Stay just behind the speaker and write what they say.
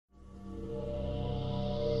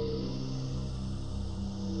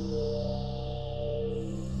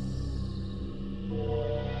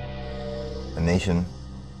nation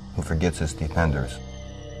who forgets its defenders,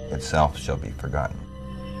 itself shall be forgotten.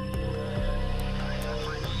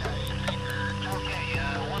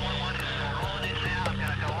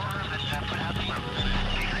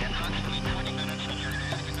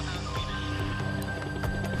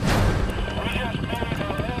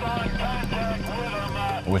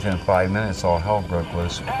 Within 5 minutes, all hell broke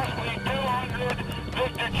loose.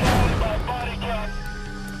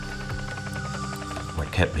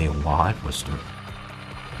 What kept me alive was the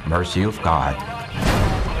mercy of God.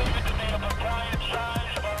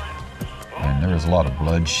 And there was a lot of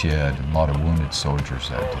bloodshed and a lot of wounded soldiers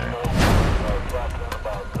that day.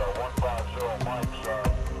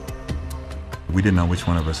 We didn't know which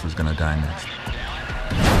one of us was going to die next.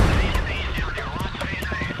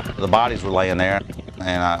 The bodies were laying there,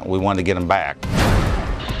 and we wanted to get them back.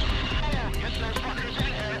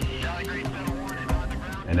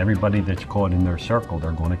 And everybody that's caught in their circle,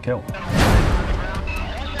 they're going to kill.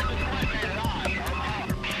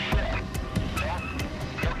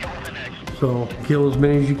 So kill as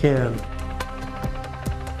many as you can.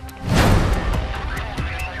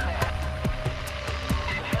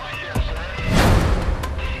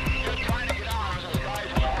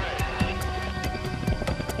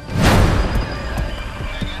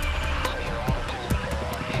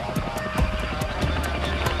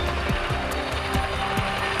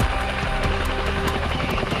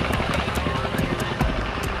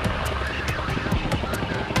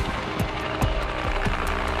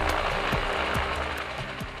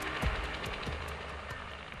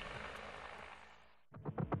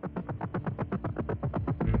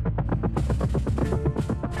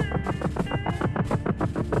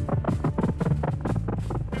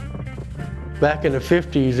 Back in the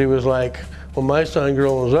 50s, it was like, when my son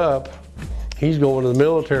grows up, he's going to the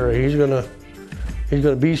military. He's gonna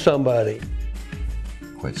be somebody.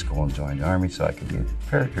 Quit school and joined the Army so I could be a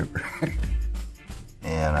paratrooper.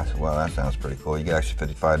 And I said, well, that sounds pretty cool. You get extra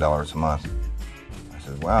 $55 a month. I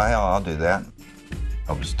said, well, hell, I'll do that.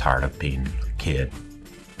 I was tired of being a kid.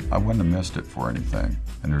 I wouldn't have missed it for anything.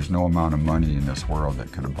 And there's no amount of money in this world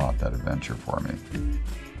that could have bought that adventure for me.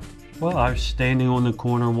 Well, I was standing on the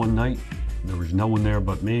corner one night. There was no one there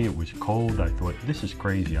but me. It was cold. I thought, this is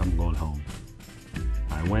crazy. I'm going home.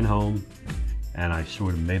 I went home, and I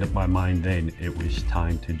sort of made up my mind then it was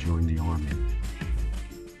time to join the Army.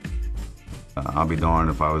 I'll be darned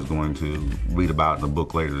if I was going to read about in the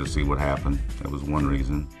book later to see what happened. That was one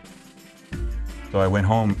reason. So I went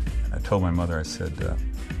home and I told my mother, I said,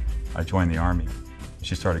 I joined the Army.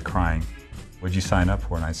 She started crying. What'd you sign up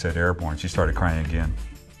for? And I said, airborne. She started crying again.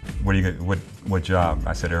 What job?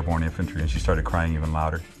 I said, airborne infantry, and she started crying even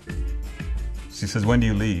louder. She says, when do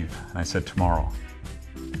you leave? And I said, tomorrow.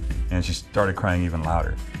 And she started crying even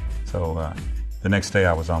louder. So the next day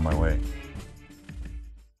I was on my way.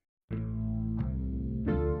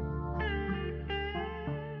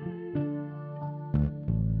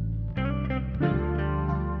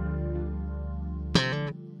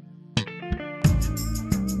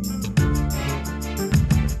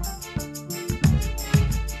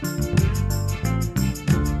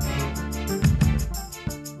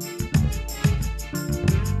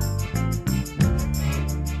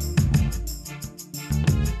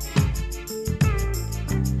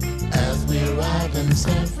 In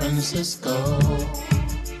San Francisco,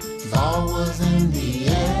 fall was in the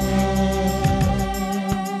air.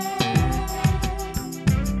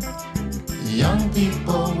 Young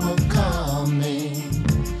people were coming,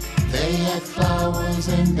 they had flowers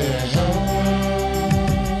in their hair.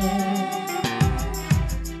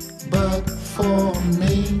 But for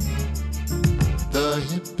me, the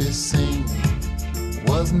hippie scene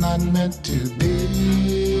was not meant to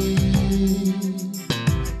be.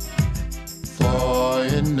 For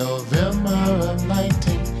in November of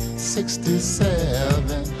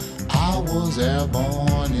 1967, I was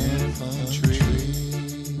airborne infantry.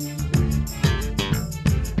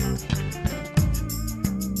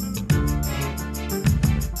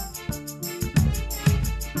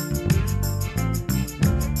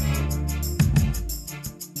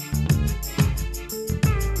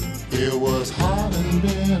 It was hard and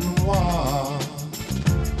Benoit.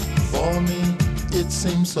 For me, it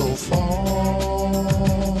seemed so far.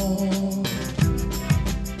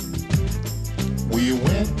 We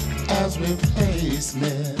went as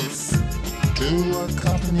replacements to a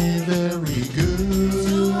company very good.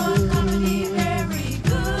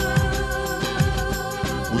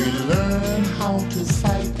 We learned how to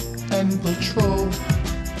fight and patrol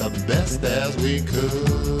the best as we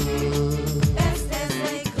could.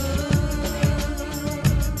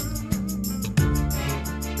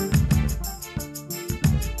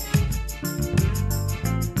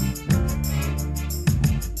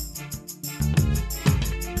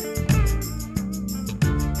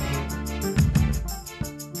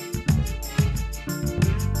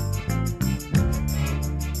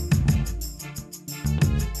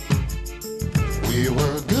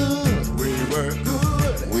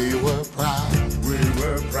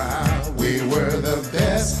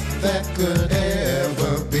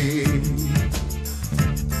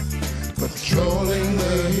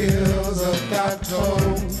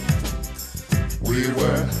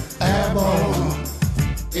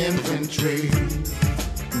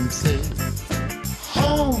 and say,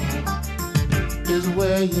 home is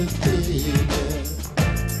where you dig it.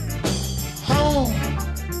 Home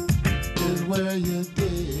is where you dig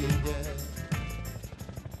it.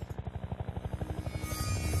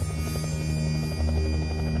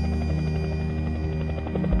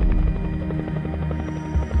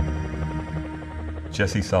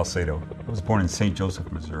 Jesse Salcedo. I was born in St.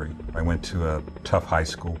 Joseph, Missouri. I went to a tough high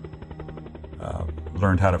school,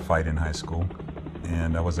 learned how to fight in high school,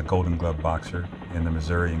 and I was a Golden Glove boxer in the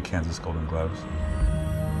Missouri and Kansas Golden Gloves.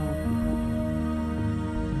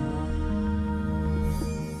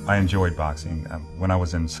 I enjoyed boxing. When I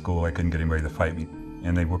was in school, I couldn't get anybody to fight me,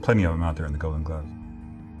 and there were plenty of them out there in the Golden Gloves.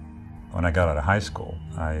 When I got out of high school,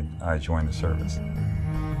 I joined the service.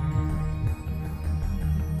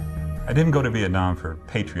 I didn't go to Vietnam for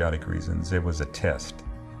patriotic reasons. It was a test.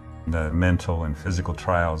 The mental and physical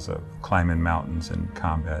trials of climbing mountains and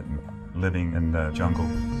combat and living in the jungle.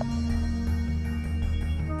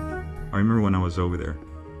 I remember when I was over there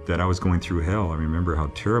that I was going through hell. I remember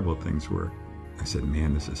how terrible things were. I said,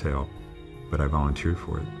 man, this is hell, but I volunteered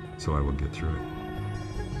for it, so I will get through it.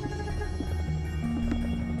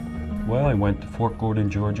 Well, I went to Fort Gordon,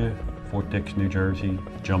 Georgia, Fort Dix, New Jersey,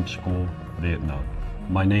 jump school, Vietnam.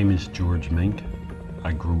 My name is George Mink.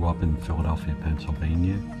 I grew up in Philadelphia,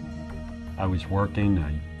 Pennsylvania. I was working.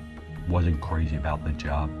 I wasn't crazy about the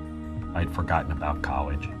job. I'd forgotten about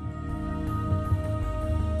college.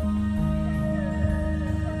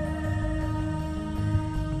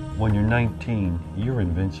 When you're 19, you're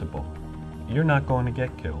invincible. You're not going to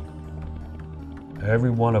get killed. Every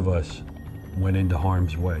one of us went into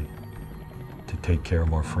harm's way to take care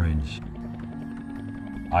of our friends.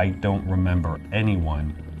 I don't remember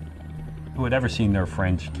anyone who had ever seen their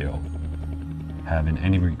friends killed having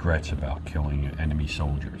any regrets about killing enemy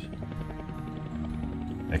soldiers.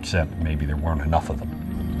 Except maybe there weren't enough of them.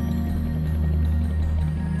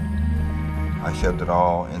 I shoved it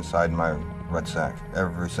all inside my rucksack.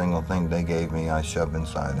 Every single thing they gave me, I shoved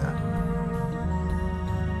inside there.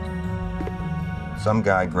 Some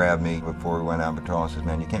guy grabbed me before we went out patrol and says,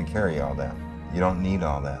 man, you can't carry all that. You don't need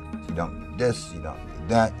all that. You don't need this, you don't need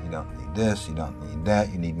that, you don't need this, you don't need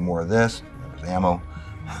that, you need more of this. There was ammo.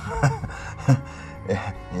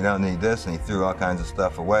 You don't need this, and he threw all kinds of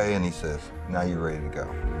stuff away, and he says, now you're ready to go.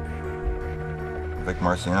 Vic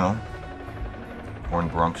Marciano, born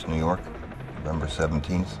in Bronx, New York, November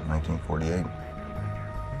 17th, 1948.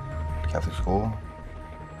 Catholic school,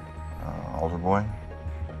 altar boy.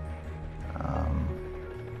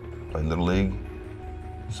 Played Little League.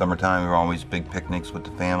 Summertime, there were always big picnics with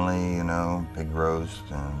the family, you know, big roast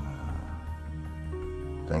and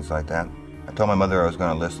things like that. I told my mother I was going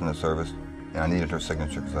to enlist in the service, and I needed her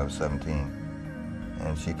signature because I was 17.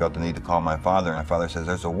 And she felt the need to call my father, and my father says,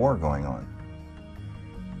 there's a war going on.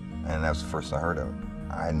 And that was the first I heard of it.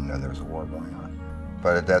 I didn't know there was a war going on.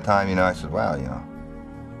 But at that time, you know, I said, wow, you know,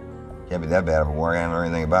 can't be that bad of a war, I haven't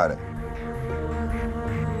learned anything about it.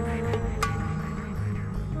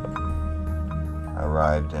 I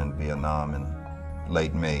arrived in Vietnam in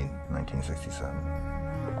late May 1967.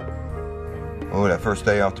 Oh, that first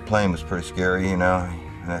day off the plane was pretty scary, you know.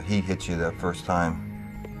 That heat hits you that first time,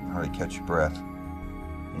 you hardly catch your breath.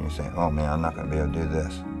 And you say, oh man, I'm not going to be able to do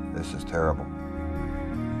this. This is terrible.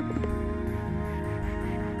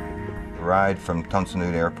 The ride from Ton Son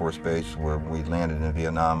Nhut Air Force Base, where we landed in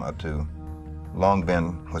Vietnam, up to Long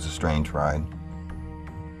Binh was a strange ride.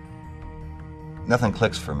 Nothing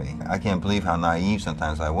clicks for me. I can't believe how naive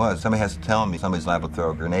sometimes I was. Somebody has to tell me somebody's liable to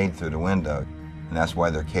throw a grenade through the window, and that's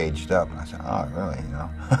why they're caged up. And I said, oh, really, you know?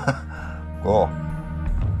 Cool.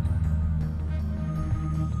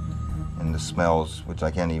 And the smells, which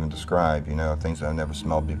I can't even describe, you know, things I've never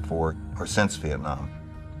smelled before or since Vietnam.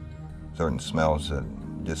 Certain smells that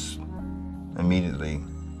just immediately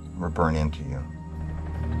were burned into you.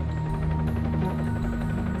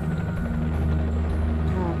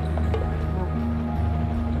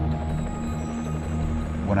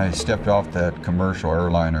 When I stepped off that commercial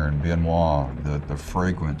airliner in Bien Hoa, the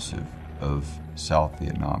fragrance of South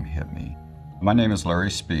Vietnam hit me. My name is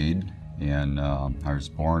Larry Speed, and I was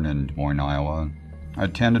born in Des Moines, Iowa. I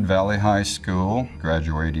attended Valley High School,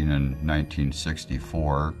 graduating in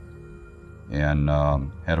 1964, and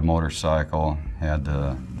had a motorcycle, had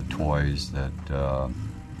the toys that the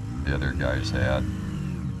other guys had.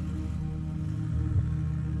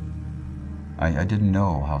 I didn't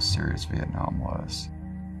know how serious Vietnam was.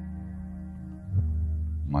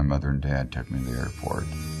 My mother and dad took me to the airport,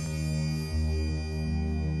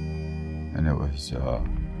 and it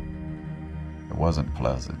wasn't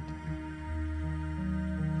pleasant.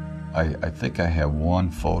 I think I have one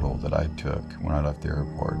photo that I took when I left the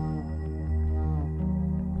airport.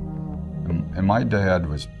 And my dad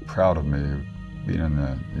was proud of me being in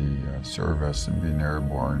the service and being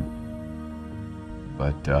airborne,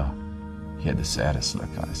 but he had the saddest look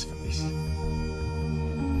on his face.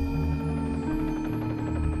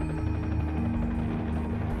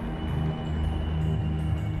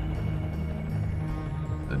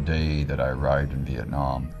 The day that I arrived in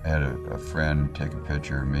Vietnam, I had a friend take a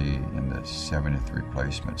picture of me in the 70th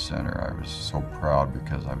Replacement Center. I was so proud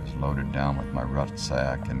because I was loaded down with my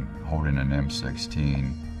rucksack and holding an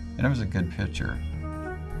M16, and it was a good picture.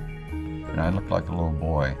 And I looked like a little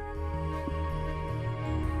boy.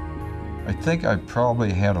 I think I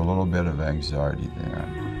probably had a little bit of anxiety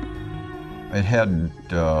then. It hadn't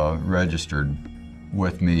registered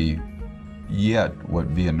with me yet what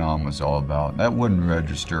Vietnam was all about. That wouldn't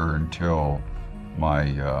register until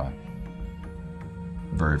my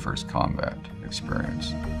very first combat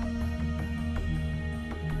experience.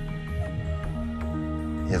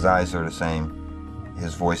 His eyes are the same,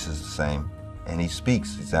 his voice is the same, and he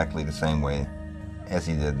speaks exactly the same way as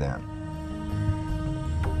he did then.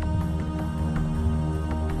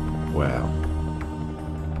 Well,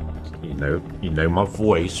 you know my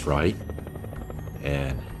voice, right?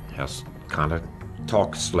 And I was kind of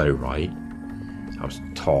talk slow, right? I was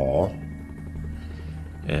tall,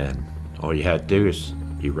 and all you had to do is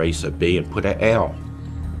erase a B and put an L,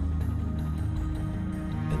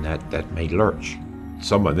 and that made lurch.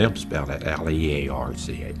 Some of them spelled it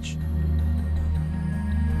L-E-A-R-C-H.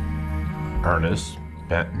 Ernest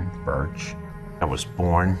Benton Birch. I was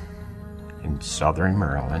born in southern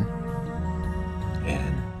Maryland,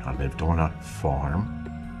 and I lived on a farm.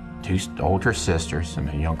 2 older sisters and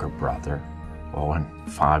a younger brother, all in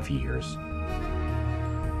 5 years.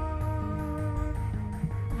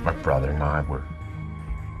 My brother and I were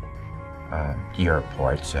a year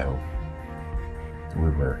apart, so we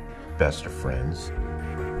were best of friends.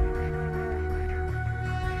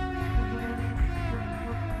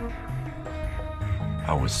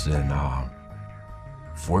 I was in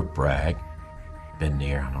Fort Bragg, been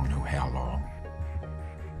there I don't know how long,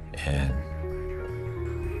 and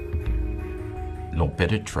a little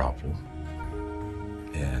bit of trouble,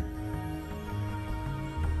 and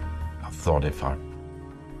I thought if I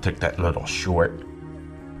took that little short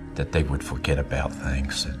that they would forget about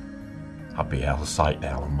things and I'll be out of sight,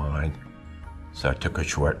 out of mind. So I took a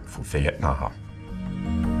short for Vietnam.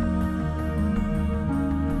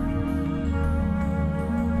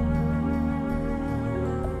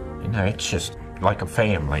 You know, it's just like a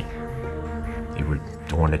family. You were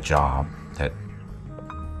doing a job that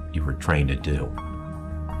you were trained to do.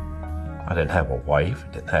 I didn't have a wife,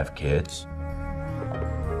 didn't have kids.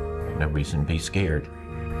 No reason to be scared.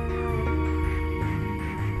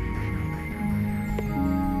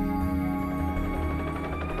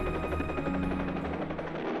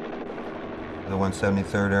 The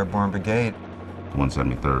 173rd Airborne Brigade.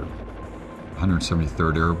 173rd.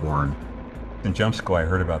 173rd Airborne. In jump school, I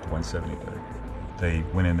heard about the 173rd. They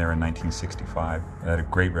went in there in 1965. They had a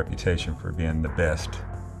great reputation for being the best.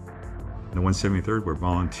 The 173rd were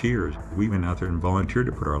volunteers. We went out there and volunteered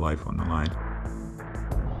to put our life on the line.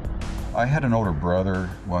 I had an older brother.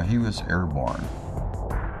 Well, he was airborne.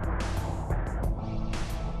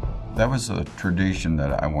 That was a tradition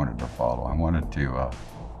that I wanted to follow. I wanted to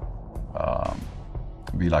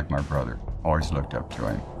be like my brother. Always looked up to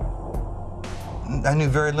him. I knew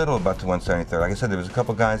very little about the 173rd. Like I said, there was a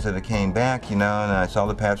couple guys that came back, you know, and I saw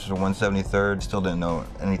the patches of 173rd. Still didn't know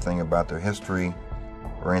anything about their history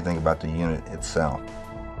or anything about the unit itself.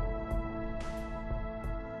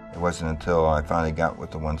 It wasn't until I finally got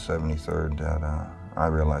with the 173rd that I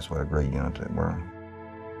realized what a great unit they were.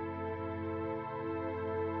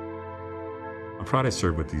 I'm proud I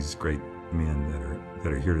served with these great men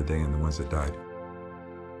that are here today and the ones that died.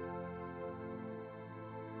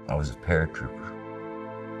 I was a paratrooper.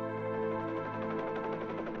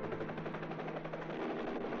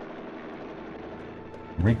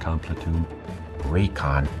 Recon platoon.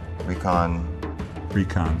 Recon.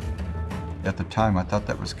 Recon. At the time, I thought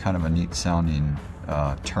that was kind of a neat sounding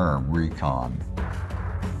term, recon.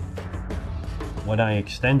 When I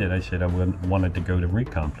extended, I said I wanted to go to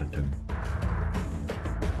recon platoon.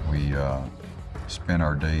 We spent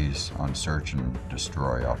our days on search and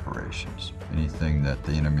destroy operations. Anything that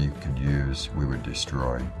the enemy could use, we would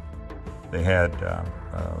destroy. They had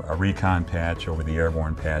a recon patch over the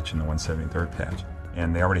airborne patch and the 173rd patch.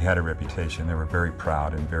 And they already had a reputation. They were very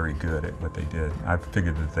proud and very good at what they did. I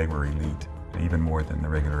figured that they were elite, even more than the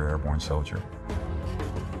regular airborne soldier.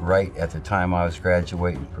 right at the time I was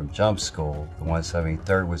graduating from jump school, the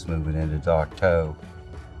 173rd was moving into Dock Toe,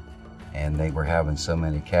 and they were having so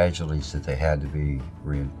many casualties that they had to be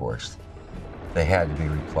reinforced. They had to be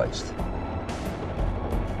replaced.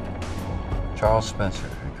 Charles Spencer,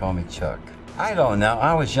 they call me Chuck. I don't know,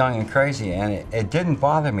 I was young and crazy, and it didn't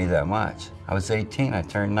bother me that much. I was 18, I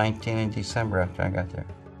turned 19 in December after I got there.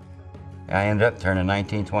 I ended up turning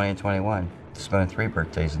 19, 20, and 21, spending 3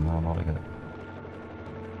 birthdays in them altogether.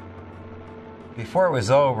 Before it was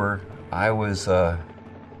over, I was an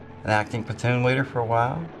acting platoon leader for a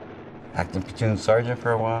while, acting platoon sergeant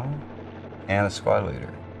for a while, and a squad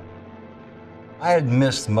leader. I had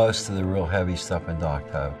missed most of the real heavy stuff in Dock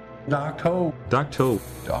Toe. Dock Toe. Dock Toe.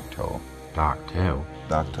 Dock Toe. Dock Toe.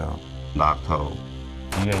 Dock Toe. Dock Toe.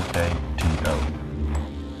 D-A-K-T-O.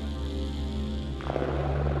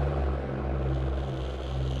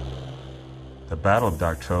 The Battle of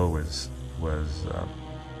Dock Toe was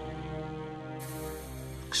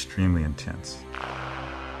extremely intense.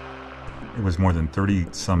 It was more than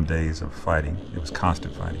 30-some days of fighting. It was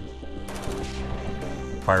constant fighting.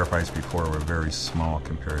 Firefights before were very small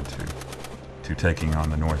compared to taking on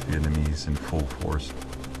the North Vietnamese in full force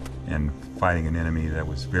and fighting an enemy that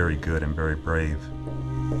was very good and very brave.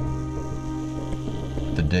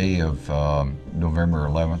 The day of November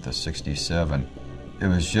 11th of '67, it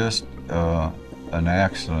was just an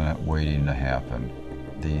accident waiting to happen.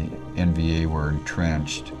 The NVA were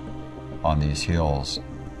entrenched on these hills,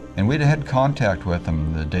 and we'd had contact with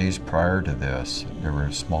them the days prior to this. There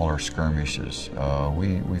were smaller skirmishes.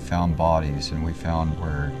 We found bodies, and we found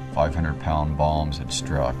where 500-pound bombs had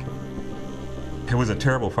struck. It was a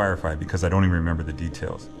terrible firefight because I don't even remember the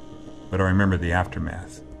details, but I remember the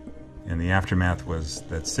aftermath. And the aftermath was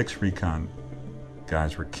that 6 recon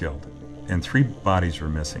guys were killed, and 3 bodies were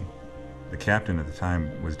missing. The captain at the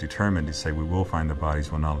time was determined to say, we will find the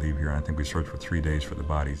bodies, we'll not leave here. And I think we searched for 3 days for the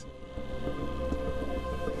bodies.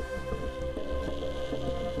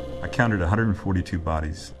 I counted 142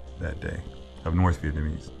 bodies that day of North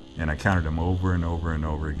Vietnamese. And I counted them over and over and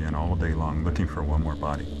over again all day long, looking for one more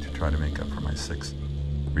body to try to make up for my 6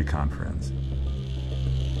 recon friends.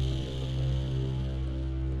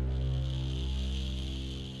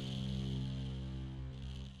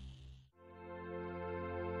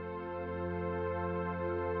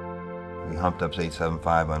 We humped up to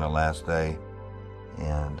 875 on the last day,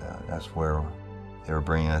 and that's where they were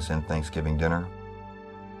bringing us in Thanksgiving dinner.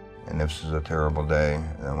 And this was a terrible day,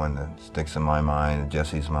 and one that sticks in my mind, and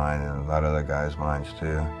Jesse's mind, and a lot of other guys' minds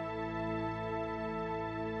too.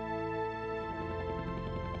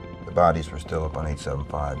 The bodies were still up on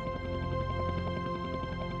 875.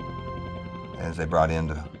 As they brought in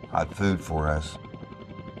the hot food for us,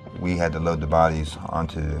 we had to load the bodies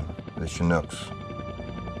onto the Chinooks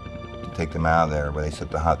to take them out of there, where they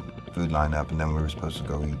set the hot food line up, and then we were supposed to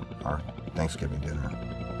go eat our Thanksgiving dinner.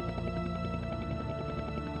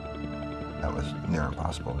 That was near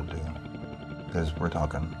impossible to do, because we're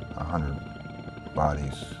talking 100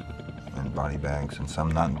 bodies in body bags, and some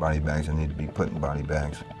not in body bags that need to be put in body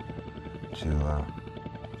bags, to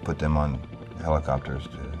put them on helicopters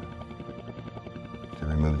to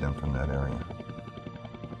remove them from that area.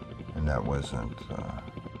 And that wasn't,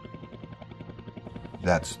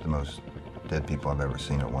 that's the most dead people I've ever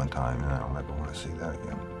seen at one time, and I don't ever want to see that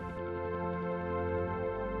again.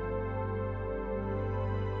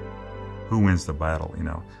 Who wins the battle, you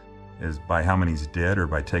know, is by how many's dead or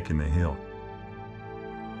by taking the hill.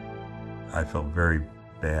 I felt very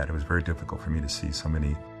bad. It was very difficult for me to see so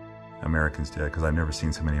many Americans dead, because I've never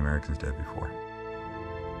seen so many Americans dead before.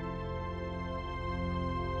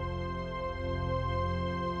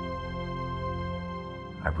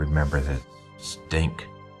 I remember the stink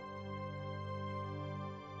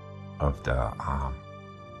of the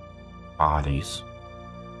bodies.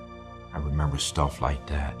 I remember stuff like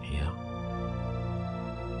that, yeah.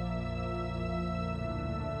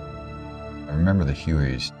 I remember the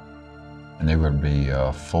Hueys, and they would be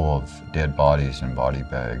full of dead bodies in body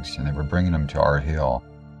bags, and they were bringing them to our hill,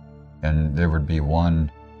 and there would be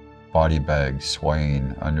one body bag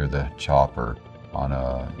swaying under the chopper on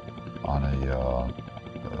a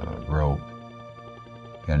rope,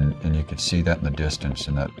 and you could see that in the distance,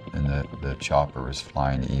 and the chopper was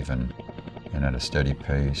flying even and at a steady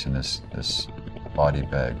pace, and this body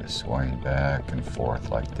bag was swaying back and forth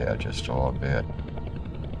like that just a little bit.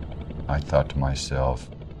 I thought to myself,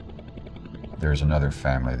 there's another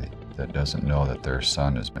family that doesn't know that their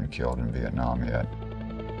son has been killed in Vietnam yet.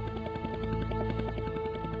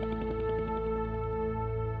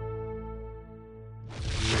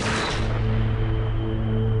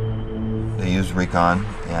 They used recon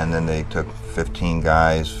And then they took 15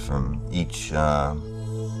 guys from each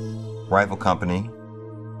rifle company,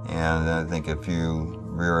 and I think a few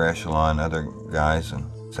rear echelon other guys, and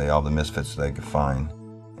say all the misfits they could find.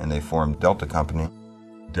 And they formed Delta Company.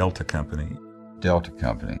 Delta Company. Delta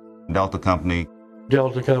Company. Delta Company.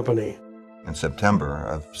 Delta Company. In September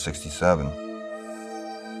of '67.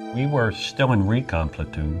 We were still in recon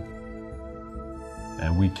platoon,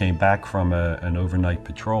 and we came back from an overnight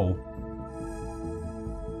patrol.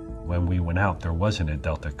 When we went out, there wasn't a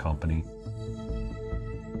Delta Company.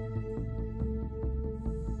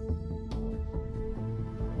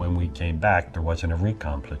 When we came back, there wasn't a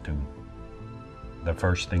recon platoon. The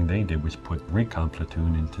first thing they did was put recon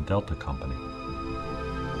platoon into Delta Company.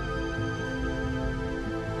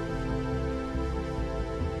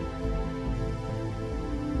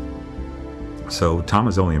 So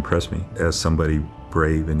Thomas only impressed me as somebody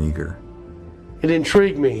brave and eager. It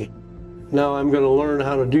intrigued me. Now I'm going to learn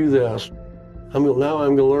how to do this. Now I'm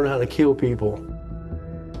going to learn how to kill people.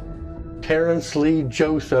 Terrence Lee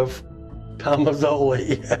Joseph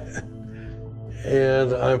Tomazoli.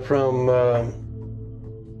 And I'm from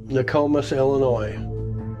Nokomis, Illinois.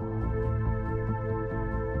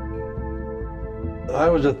 I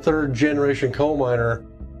was a third generation coal miner.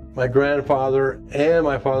 My grandfather and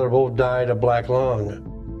my father both died of black lung.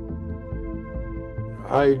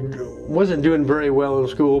 I wasn't doing very well in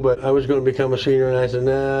school, but I was going to become a senior, and I said,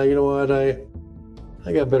 nah, you know what, I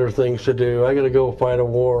got better things to do. I got to go fight a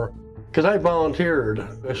war. Because I volunteered.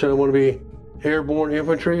 I said I want to be airborne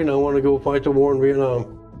infantry, and I want to go fight the war in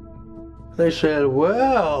Vietnam. They said,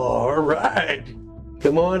 well, all right,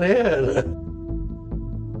 come on in.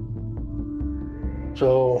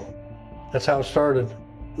 So that's how it started.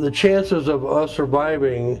 The chances of us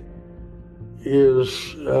surviving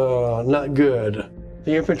is not good.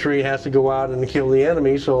 The infantry has to go out and kill the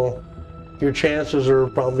enemy, so your chances are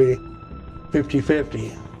probably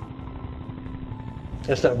 50-50.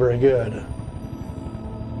 That's not very good.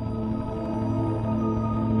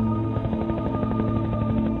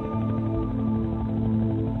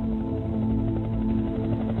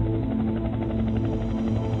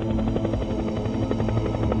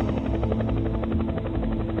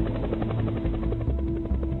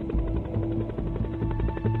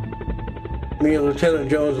 Me and Lieutenant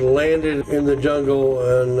Jones landed in the jungle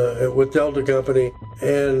and with Delta Company,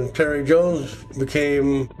 and Terry Jones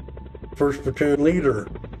became first platoon leader.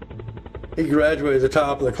 He graduated at the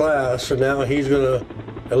top of the class, and now he's going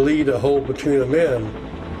to lead a whole platoon of men.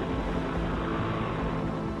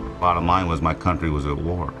 Bottom line was my country was at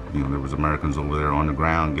war. You know, there was Americans over there on the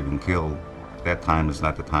ground getting killed. At that time is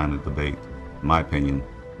not the time to debate, in my opinion,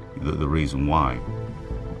 the reason why.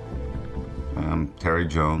 I'm Terry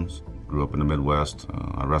Jones. Grew up in the Midwest.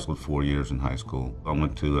 I wrestled 4 years in high school. I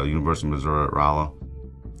went to University of Missouri at Rolla.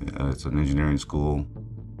 It's an engineering school.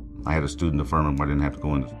 I had a student deferment where I didn't have to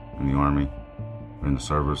go in the Army or in the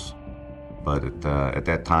service. But at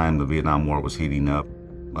that time, the Vietnam War was heating up.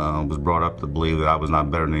 I was brought up to believe that I was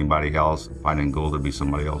not better than anybody else. If I didn't go, there'd be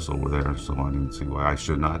somebody else over there, so I didn't see why I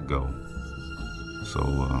should not go. So,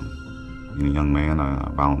 being a young man,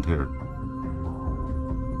 I volunteered.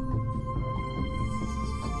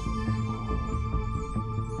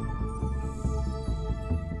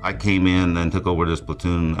 I came in and took over this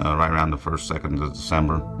platoon right around the 1st, 2nd of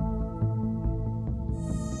December.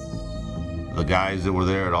 The guys that were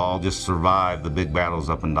there had all just survived the big battles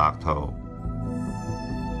up in Dak To.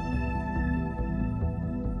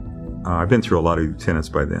 I've been through a lot of lieutenants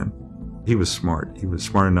by then. He was smart. He was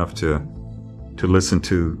smart enough to listen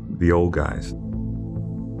to the old guys.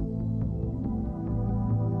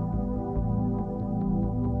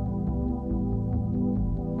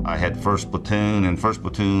 I had 1st Platoon, and 1st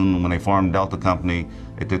Platoon, when they formed Delta Company,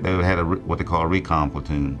 they had what they call a recon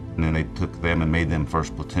platoon, and then they took them and made them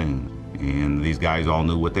 1st Platoon. And these guys all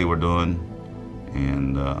knew what they were doing,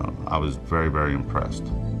 and I was very, very impressed.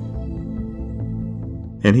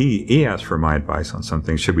 And he asked for my advice on some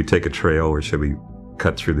things. Should we take a trail or should we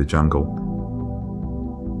cut through the jungle?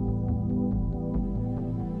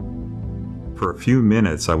 For a few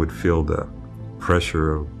minutes, I would feel the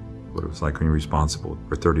pressure of what it was like when you're responsible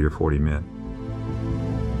for 30 or 40 men.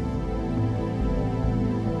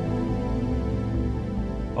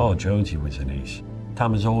 Oh, Jonesy was an ace.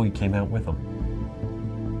 Tomazoli came out with him.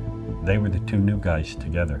 They were the two new guys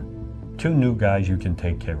together. Two new guys you can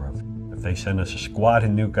take care of. If they sent us a squad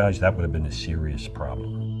of new guys, that would have been a serious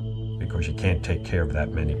problem, because you can't take care of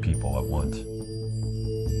that many people at once.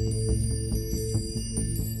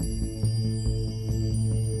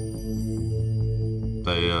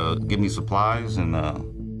 They give me supplies, and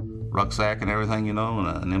rucksack and everything, you know,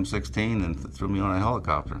 and an M16, and threw me on a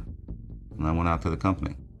helicopter. And I went out to the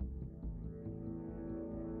company.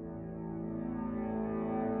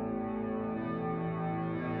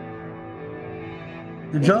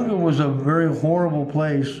 The jungle was a very horrible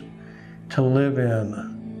place to live in.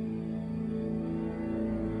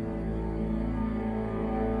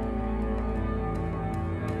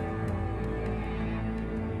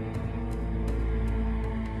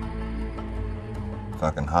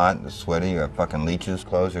 Fucking hot, it's sweaty, you got fucking leeches,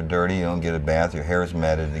 clothes are dirty, you don't get a bath, your hair's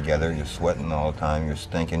matted together, you're sweating all the time, you're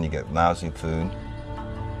stinking, you get lousy food.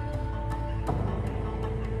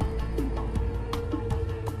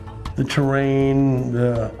 The terrain,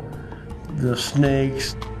 the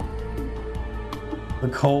snakes, the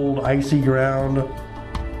cold, icy ground.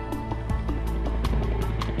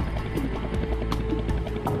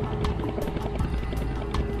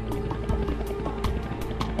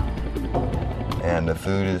 And the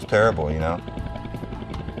food is terrible, you know.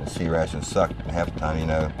 The sea rations suck half the time, you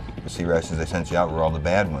know. The sea rations they sent you out were all the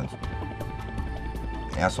bad ones.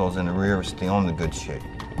 Assholes in the rear were stealing the good shit.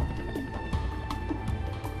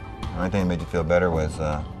 The only thing that made you feel better was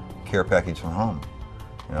a care package from home.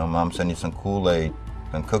 You know, Mom sent you some Kool-Aid,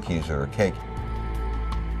 some cookies or a cake.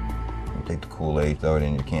 You take the Kool-Aid, throw it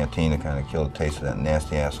in your canteen to kind of kill the taste of that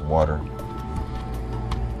nasty ass water.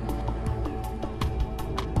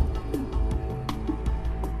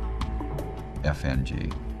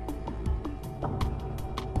 FNG.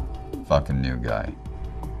 Fucking new guy.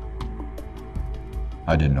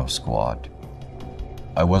 I didn't know squat.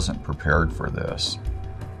 I wasn't prepared for this.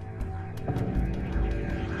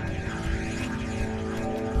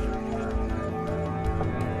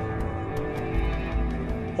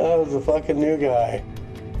 I was a fucking new guy.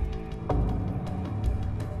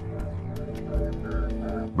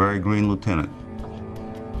 Very green lieutenant.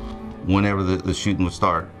 Whenever the shooting would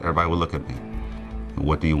start, everybody would look at me.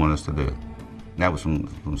 What do you want us to do? And that was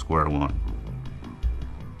from square one.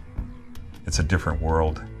 It's a different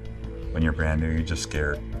world. When you're brand new, you're just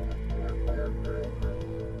scared.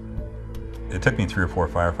 It took me 3 or 4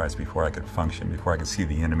 firefights before I could function, before I could see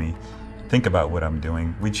the enemy, think about what I'm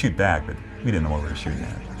doing. We'd shoot back, but we didn't know what we were shooting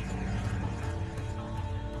at.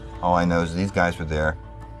 All I know is these guys were there.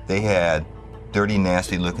 They had dirty,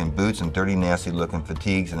 nasty-looking boots and dirty, nasty-looking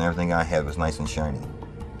fatigues, and everything I had was nice and shiny.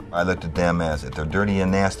 I looked at them as, if they're dirty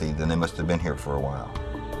and nasty, then they must have been here for a while.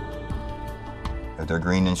 If they're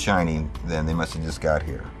green and shiny, then they must have just got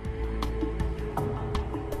here.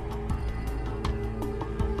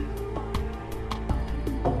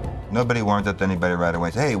 Nobody warmed up to anybody right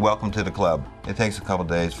away. Say, hey, welcome to the club. It takes a couple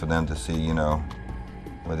days for them to see, you know,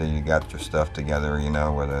 whether you got your stuff together, you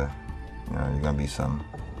know, whether, you know, you're gonna be some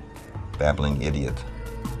babbling idiot.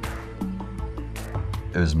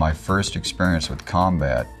 It was my first experience with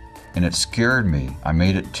combat, and it scared me. I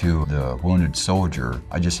made it to the wounded soldier.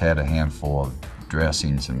 I just had a handful of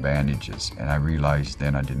dressings and bandages, and I realized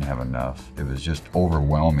then I didn't have enough. It was just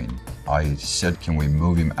overwhelming. I said, can we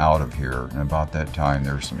move him out of here? And about that time,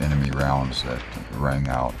 there were some enemy rounds that rang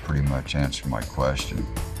out, pretty much answered my question.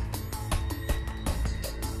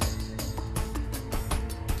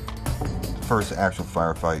 The first actual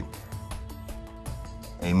firefight,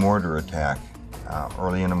 a mortar attack,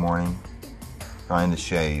 early in the morning, trying to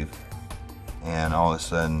shave, and all of a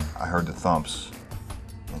sudden I heard the thumps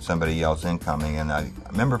and somebody yells incoming, and I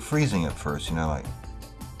remember freezing at first, you know, like,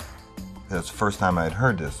 that's the first time I had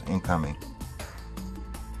heard this, incoming.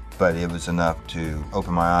 But it was enough to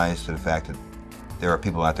open my eyes to the fact that there are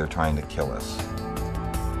people out there trying to kill us.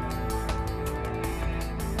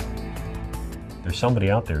 There's somebody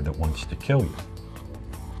out there that wants to kill you,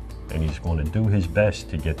 and he's going to do his best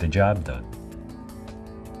to get the job done.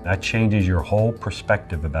 That changes your whole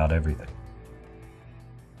perspective about everything.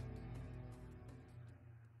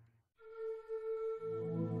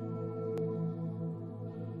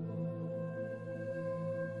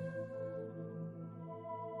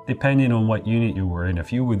 Depending on what unit you were in,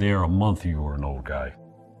 if you were there a month, you were an old guy.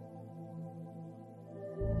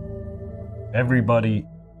 Everybody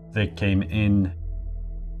that came in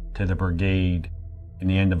to the brigade in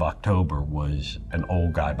the end of October was an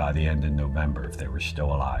old guy by the end of November, if they were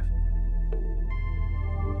still alive.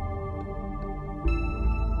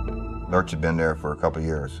 Lurch had been there for a couple of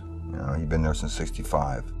years. You know, he'd been there since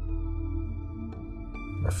 '65.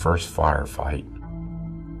 My first firefight,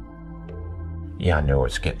 yeah, I knew I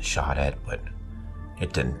was getting shot at, but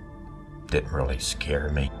it didn't really scare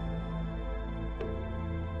me.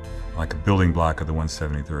 Like a building block of the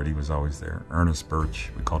 173rd, he was always there. Ernest Birch,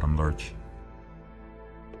 we called him Lurch.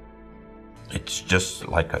 It's just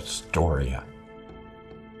like a story.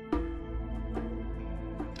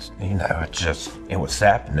 You know, it was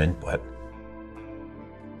happening, but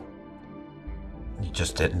you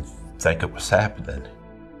just didn't think it was happening.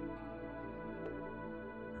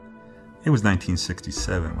 It was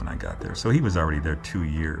 1967 when I got there, so he was already there 2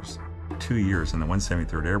 years. 2 years in the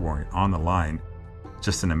 173rd Airborne on the line.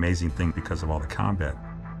 Just an amazing thing because of all the combat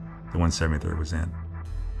the 173rd was in.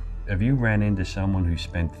 Have you ran into someone who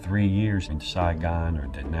spent 3 years in Saigon or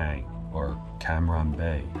Da Nang or Cam Ranh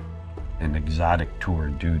Bay? An exotic tour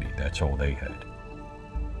of duty, that's all they had.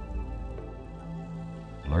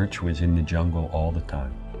 Lurch was in the jungle all the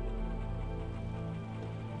time.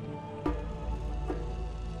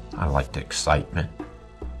 I liked the excitement.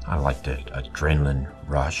 I liked the adrenaline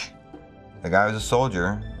rush. The guy was a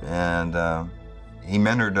soldier, and he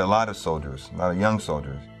mentored a lot of soldiers, a lot of young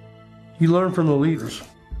soldiers. You learn from the leaders.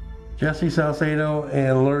 Jesse Salcedo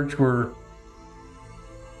and Lurch were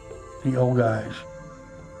the old guys.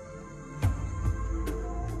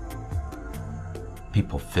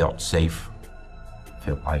 People felt safe,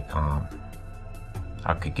 felt like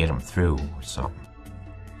I could get them through or something.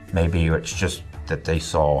 Maybe it's just that they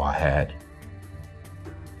saw I had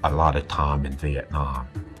a lot of time in Vietnam.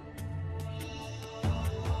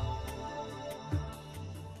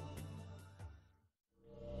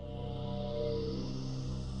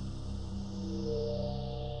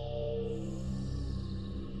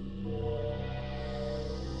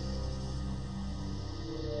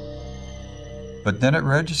 But then it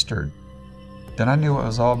registered. Then I knew what it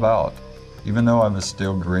was all about, even though I was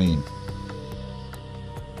still green.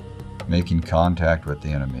 Making contact with the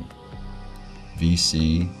enemy.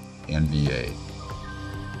 VC and VA.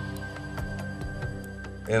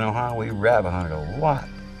 In Ohio, we rabbit hunted a lot.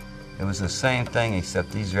 It was the same thing,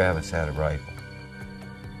 except these rabbits had a rifle.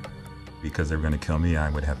 Because they were going to kill me, I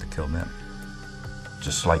would have to kill them.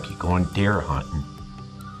 Just like you going deer hunting.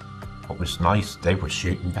 What was nice, they were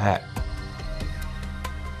shooting back.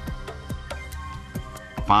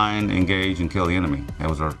 Find, engage, and kill the enemy. That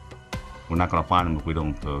was our. We're not going to find them if we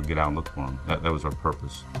don't get out and look for them. That was our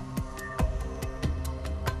purpose.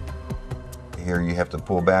 Here you have to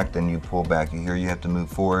pull back, then you pull back. You hear you have to move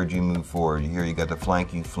forward, you move forward. You hear you got to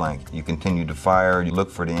flank, you flank. You continue to fire, you look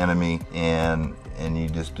for the enemy, and you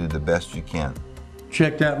just do the best you can.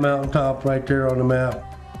 Check that mountaintop right there on the map.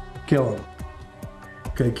 Kill them.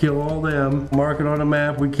 Okay, kill all them. Mark it on the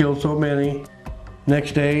map. We killed so many.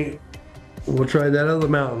 Next day, we'll try that other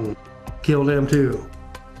mountain. Kill them too.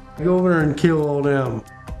 Go over there and kill all them.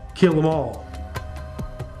 Kill them all.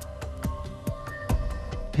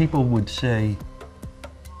 People would say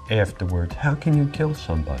afterwards, how can you kill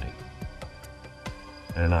somebody?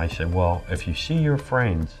 And I said, well, if you see your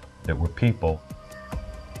friends that were people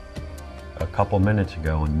a couple minutes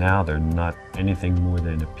ago and now they're not anything more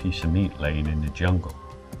than a piece of meat laying in the jungle,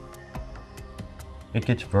 it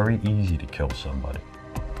gets very easy to kill somebody.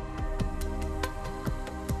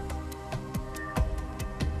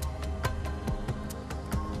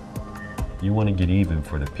 You want to get even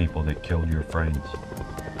for the people that killed your friends.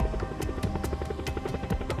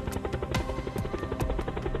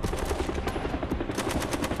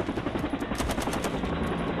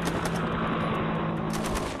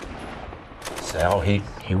 Sal, he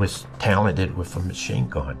was talented with a machine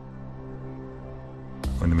gun.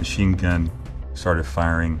 When the machine gun started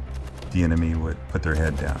firing, the enemy would put their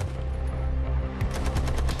head down.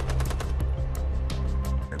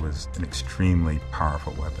 It was an extremely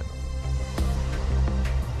powerful weapon.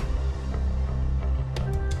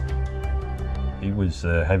 He was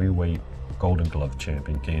a heavyweight Golden Glove champ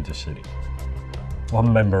in Kansas City.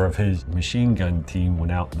 One member of his machine gun team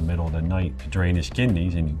went out in the middle of the night to drain his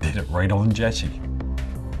kidneys, and he did it right on Jesse.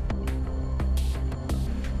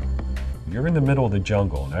 You're in the middle of the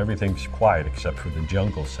jungle and everything's quiet except for the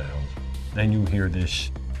jungle sounds. Then you hear this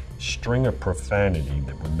string of profanity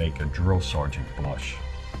that would make a drill sergeant blush.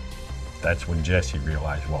 That's when Jesse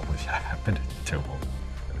realized what was happening to him.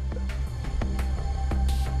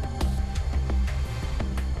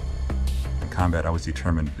 In combat, I was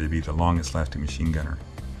determined to be the longest lasting machine gunner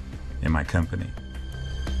in my company.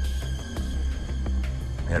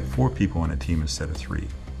 I had 4 people on a team instead of 3.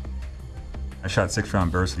 I shot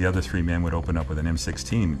 6-round bursts. The other 3 men would open up with an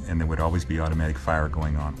M16, and there would always be automatic fire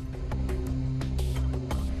going on.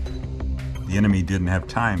 The enemy didn't have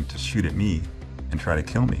time to shoot at me and try to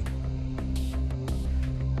kill me.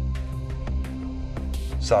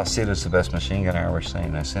 Saucedo's the best machine gun I ever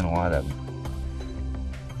seen. I've seen a lot of them.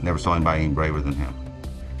 Never saw anybody any braver than him.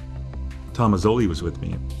 Tom Mazzoli was with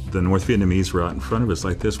me. The North Vietnamese were out in front of us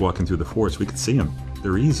like this, walking through the forest. We could see them. They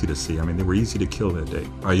were easy to see. I mean, they were easy to kill that day.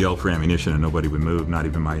 I yelled for ammunition and nobody would move, not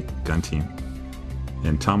even my gun team.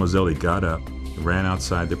 And Tom Mazzoli got up ran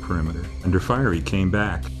outside the perimeter. Under fire, he came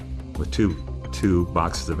back with two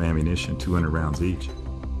boxes of ammunition, 200 rounds each.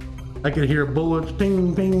 I could hear bullets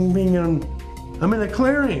ping, ping, ping, and I'm in a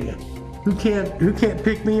clearing. Who can't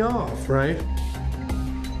pick me off, right?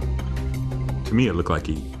 To me, it looked like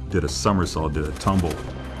he did a somersault, did a tumble.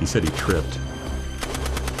 He said he tripped.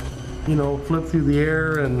 You know, flipped through the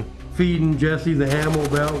air and feeding Jesse the Hamel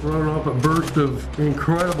belt, running off a burst of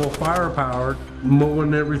incredible firepower,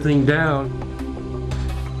 mowing everything down.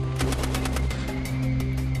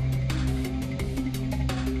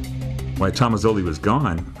 While Tomazzoli was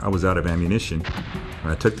gone, I was out of ammunition.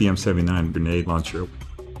 When I took the M79 grenade launcher,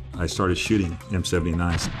 I started shooting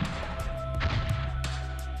M79s.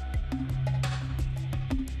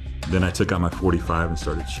 Then I took out my .45 and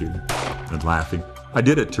started shooting and laughing. I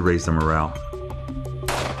did it to raise the morale.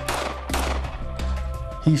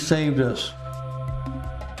 He saved us.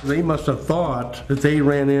 They must have thought that they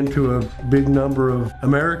ran into a big number of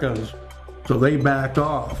Americans, so they backed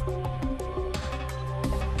off.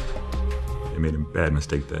 They made a bad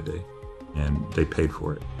mistake that day, and they paid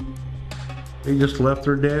for it. They just left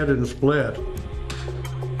her dead and split.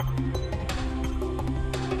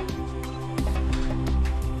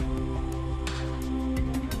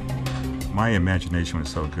 My imagination was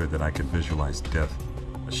so good that I could visualize death,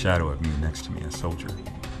 a shadow of me next to me, a soldier.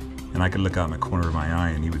 And I could look out in the corner of my eye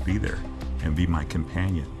and he would be there and be my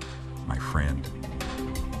companion, my friend.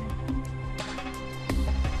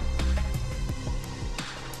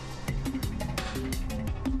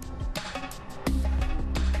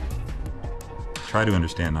 Try to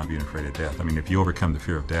understand not being afraid of death. I mean, if you overcome the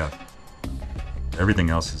fear of death, everything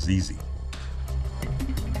else is easy.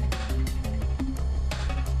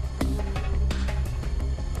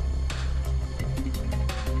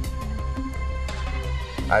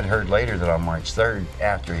 I'd heard later that on March 3rd,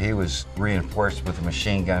 after he was reinforced with a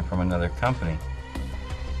machine gun from another company,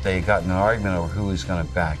 they got in an argument over who was going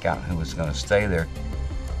to back out and who was going to stay there.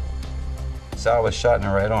 Sal was shot in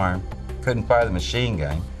the right arm, couldn't fire the machine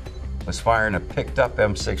gun, was firing a picked up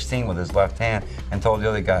M16 with his left hand, and told the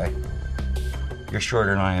other guy, "You're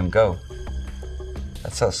shorter than I am, go."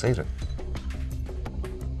 That's how Cedar.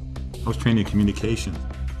 I was trained in communication,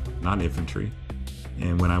 not infantry.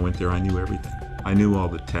 And when I went there, I knew everything. I knew all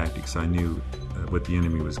the tactics. I knew what the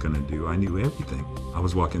enemy was going to do. I knew everything. I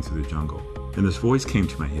was walking through the jungle, and this voice came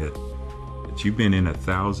to my head that you've been in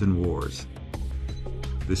 1,000 wars.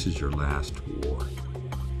 This is your last war.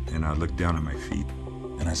 And I looked down at my feet,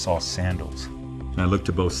 and I saw sandals. And I looked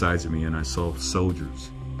to both sides of me, and I saw soldiers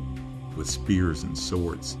with spears and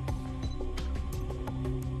swords.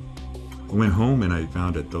 I went home, and I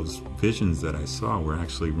found that those visions that I saw were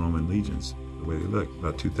actually Roman legions, the way they looked,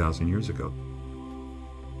 about 2,000 years ago.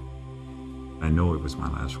 I know it was my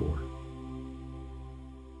last war.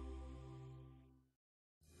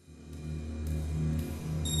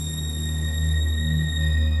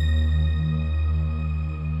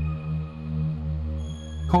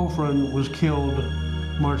 Kofran was killed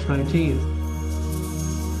March 19th.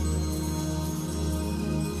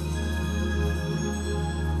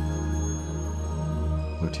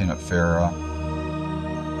 Lieutenant Farah.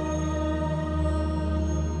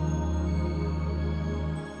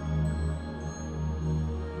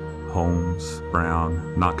 Holmes,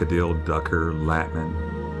 Brown, Knockadil, Ducker, Latman.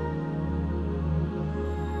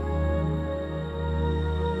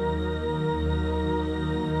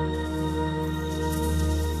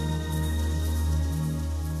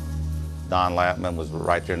 Don Latman was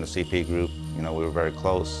right there in the CP group. You know, we were very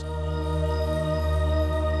close.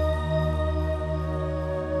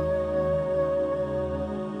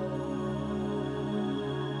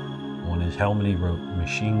 On his helmet he wrote,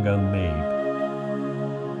 "Machine gun made."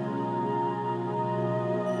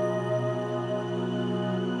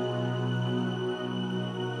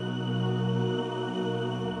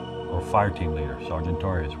 Our fire team leader, Sergeant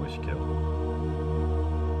Torres, was killed.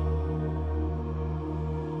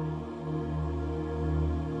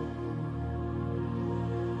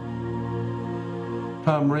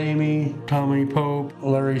 Tom Ramey, Tommy Pope,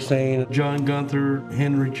 Larry Sane, John Gunther,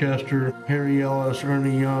 Henry Chester, Harry Ellis,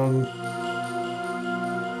 Ernie Young.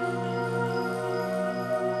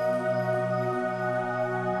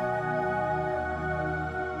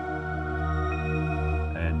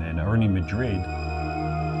 And then Ernie Madrid.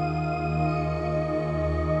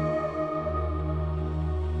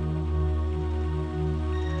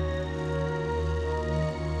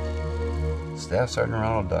 Staff Sergeant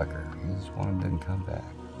Ronald Ducker. He's one that didn't come back.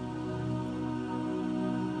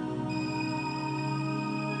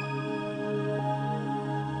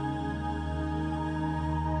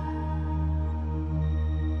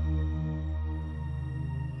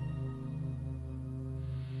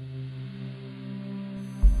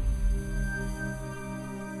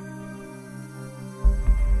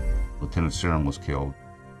 Lieutenant Serum was killed,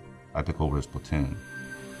 I took over his platoon.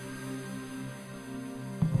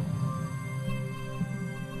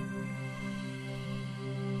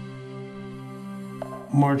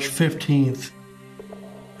 March 15th,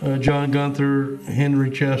 John Gunther,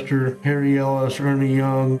 Henry Chester, Harry Ellis, Ernie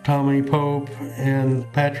Young, Tommy Pope,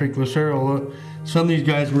 and Patrick Lucero. Some of these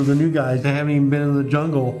guys were the new guys. They haven't even been in the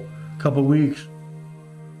jungle a couple weeks.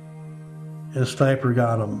 And a sniper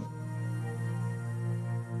got them.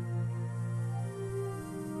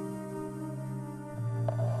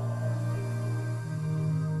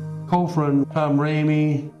 Kofran, Tom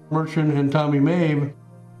Ramey, Merchant, and Tommy Mabe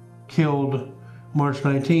killed March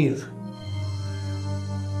 19th.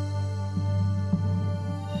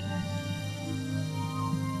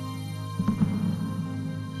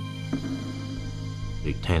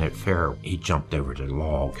 Lieutenant Farrell, he jumped over the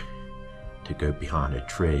log to go behind a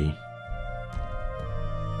tree.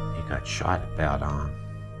 He got shot about,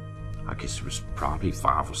 I guess it was probably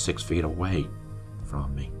 5 or 6 feet away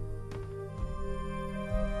from me.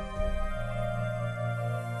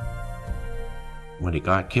 When he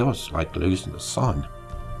got killed, it's like losing the son.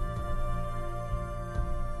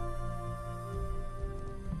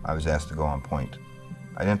 I was asked to go on point.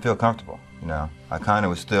 I didn't feel comfortable, you know. I kind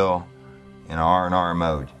of was still in R&R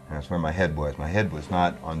mode, and that's where my head was. My head was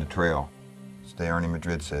not on the trail. Stay, Ernie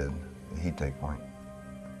Madrid said, he'd take point.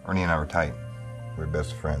 Ernie and I were tight. We were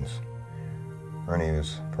best friends. Ernie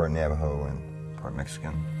was part Navajo and part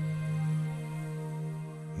Mexican.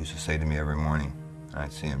 He used to say to me every morning,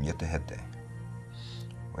 I'd see him, Yetahete,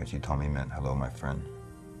 which he told me meant, hello, my friend.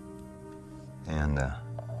 And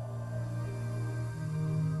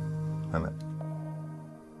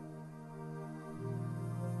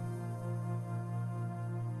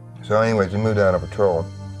so anyways, we moved out of patrol.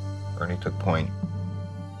 Ernie took point.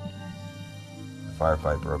 A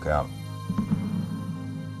firefight broke out.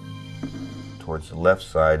 Towards the left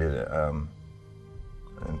side, and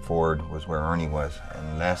forward was where Ernie was.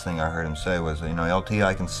 And the last thing I heard him say was, you know, LT,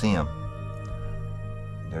 I can see him.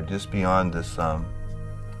 They're just beyond this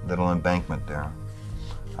little embankment there.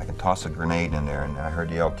 I can toss a grenade in there, and I heard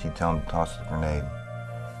the LT tell him to toss the grenade.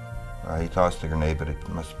 He tossed the grenade, but it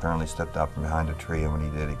must have apparently stepped out from behind a tree, and when he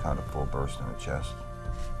did, he caught a full burst in the chest,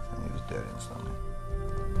 and he was dead instantly.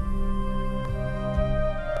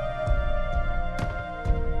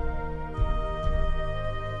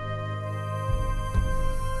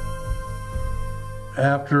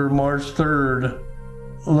 After March 3rd,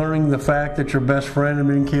 learning the fact that your best friend had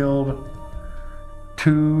been killed,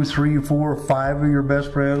 2, 3, 4, 5 of your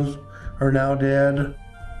best friends are now dead,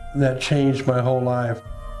 that changed my whole life.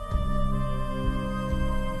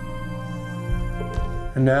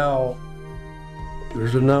 And now,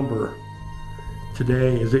 there's a number.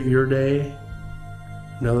 Today, is it your day?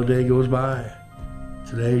 Another day goes by.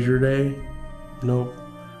 Today's your day? Nope.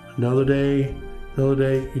 Another day,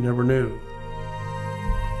 you never knew.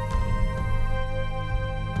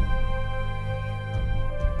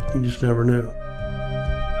 You just never knew.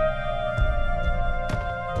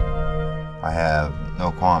 I have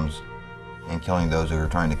no qualms in killing those who are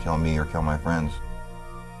trying to kill me or kill my friends.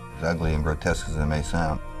 As ugly and grotesque as it may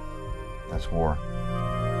sound, that's war.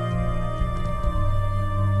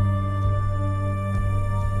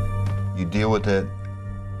 You deal with it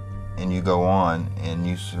and you go on and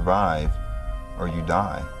you survive or you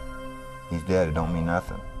die. He's dead, it don't mean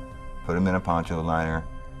nothing. Put him in a poncho liner,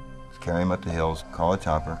 carry him up the hills, call a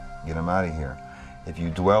chopper, get him out of here. If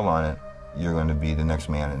you dwell on it, you're going to be the next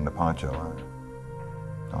man in the poncho liner.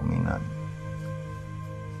 Don't mean nothing.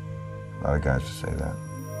 A lot of guys just say that.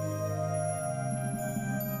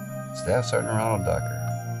 Staff Sergeant Ronald Ducker.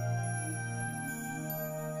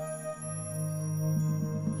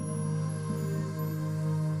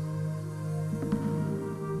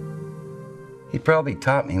 He probably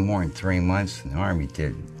taught me more in 3 months than the Army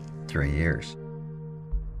did in 3 years.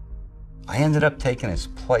 I ended up taking his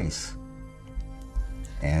place,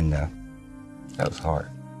 and that was hard.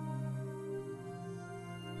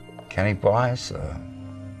 Kenny Boyce,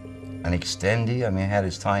 an extendee. I mean, had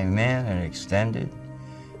his time in and extended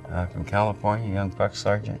from California, young buck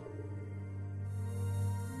sergeant.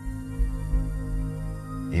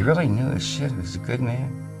 He really knew his shit. He was a good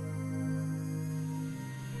man.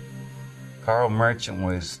 Carl Merchant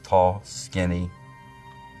was tall, skinny,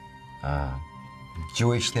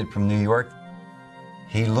 Jewish kid from New York.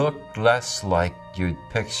 He looked less like you'd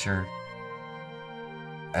picture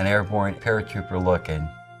an airborne paratrooper looking,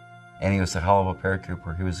 and he was a hell of a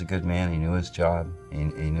paratrooper. He was a good man. He knew his job. He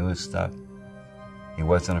knew his stuff. He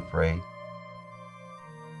wasn't afraid.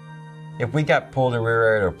 If we got pulled in rear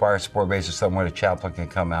area or fire support base or somewhere the chaplain could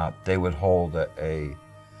come out, they would hold a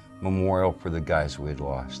memorial for the guys we had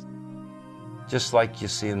lost. Just like you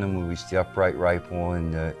see in the movies, the upright rifle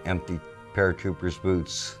and the empty paratrooper's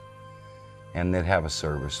boots, and they'd have a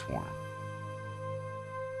service for them.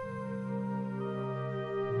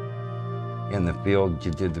 In the field,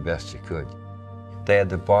 you did the best you could. They had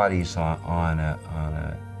the bodies on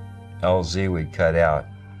a LZ we'd cut out,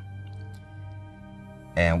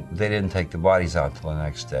 and they didn't take the bodies out till the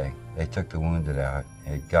next day. They took the wounded out.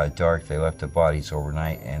 It got dark, they left the bodies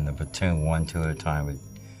overnight, and the platoon, 1, 2 at a time, would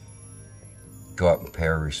go up and pay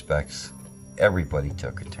our respects. Everybody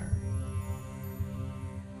took a turn.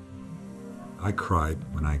 I cried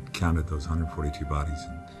when I counted those 142 bodies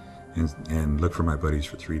and looked for my buddies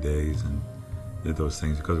for 3 days and did those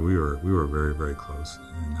things because we were very, very close.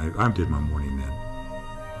 And I did my mourning then.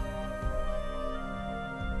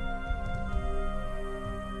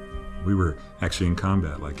 We were actually in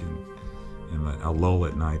combat, like in a lull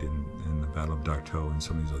at night in the Battle of Darteux and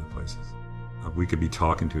some of these other places. We could be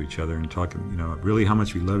talking to each other and talking, you know, really how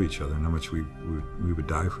much we love each other and how much we would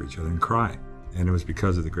die for each other and cry. And it was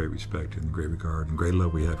because of the great respect and the great regard and great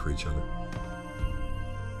love we had for each other.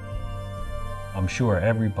 I'm sure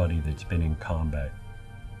everybody that's been in combat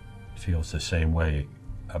feels the same way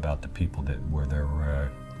about the people that were their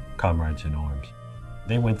comrades in arms.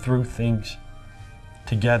 They went through things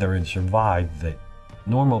together and survived that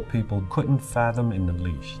normal people couldn't fathom in the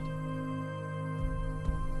least.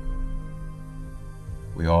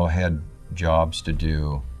 We all had jobs to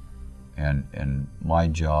do, and my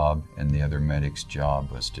job and the other medics'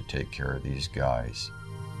 job was to take care of these guys.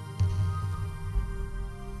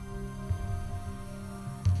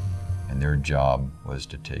 And their job was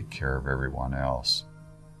to take care of everyone else.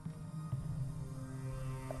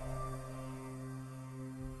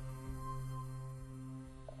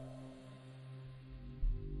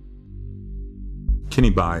 Kenny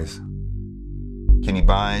buys. Kenny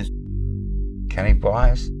buys. Kenny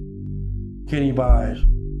buys? Kenny buys.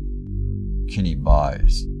 Kenny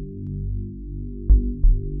buys.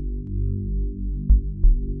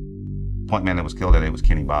 Point man that was killed that day was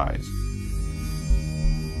Kenny buys.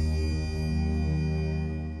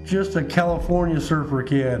 Just a California surfer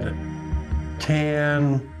kid.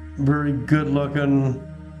 Tan, very good looking.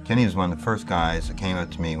 Kenny was one of the first guys that came up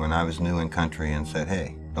to me when I was new in country and said,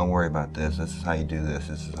 hey, don't worry about this. This is how you do this.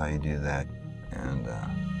 This is how you do that. And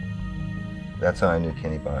that's how I knew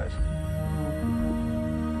Kenny buys.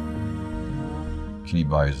 Kenny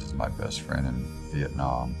Buys is my best friend in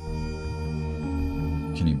Vietnam.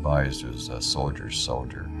 Kenny Buys was a soldier's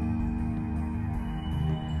soldier.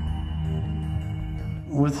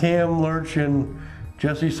 With him, Lurch, and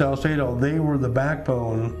Jesse Salcedo, they were the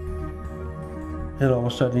backbone, and all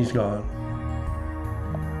of a sudden he's gone.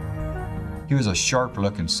 He was a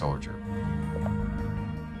sharp-looking soldier.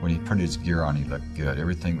 When he put his gear on, he looked good.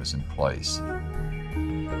 Everything was in place.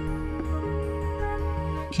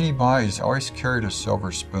 Kenny Buys always carried a silver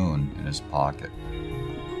spoon in his pocket.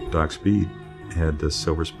 Doc Speed had this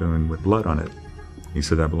silver spoon with blood on it. He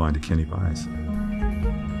said that belonged to Kenny Buys.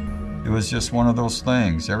 It was just one of those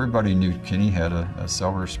things. Everybody knew Kenny had a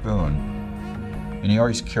silver spoon. And he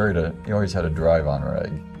always had a drive-on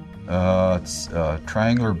rag. It's a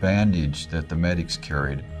triangular bandage that the medics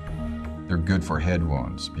carried. They're good for head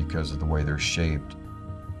wounds because of the way they're shaped.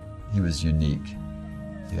 He was unique.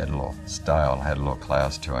 He had a little style, had a little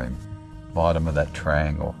class to him. Bottom of that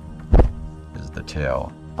triangle is the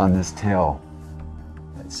tail. On this tail,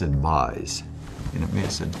 it said buys. And it may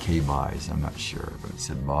have said K-buys, I'm not sure, but it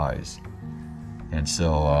said buys. And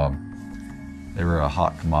so they were a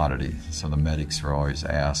hot commodity. So the medics were always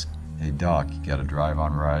asked, hey Doc, you got a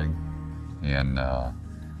drive-on rag? And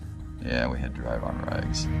yeah, we had drive-on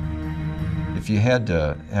rags. If you had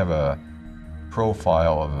to have a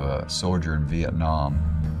profile of a soldier in Vietnam,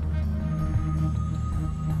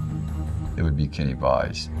 it would be Kenny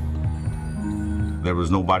Buys. There was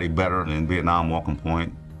nobody better in Vietnam walking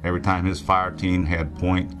point. Every time his fire team had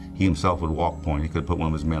point, he himself would walk point. He could put one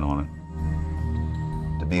of his men on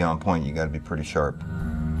it. To be on point, you got to be pretty sharp.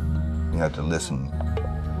 You have to listen.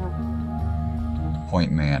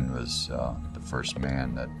 Point man was the first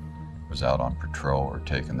man that was out on patrol or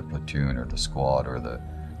taking the platoon or the squad or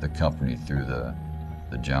the company through the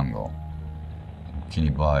jungle. Kenny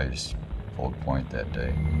Buys pulled point that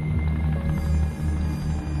day.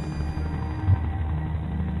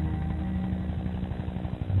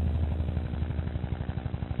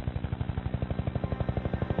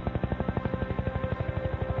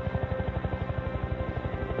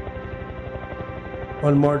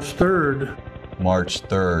 On March 3rd. March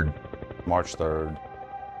 3rd. March 3rd.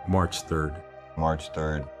 March 3rd. March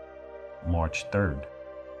 3rd. March 3rd.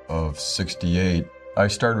 Of '68, I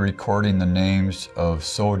started recording the names of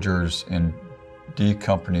soldiers in D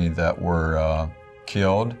Company that were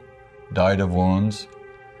killed, died of wounds,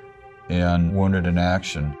 and wounded in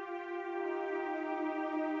action.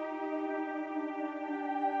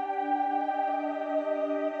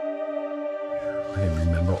 I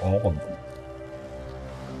remember all of them.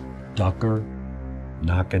 Ducker,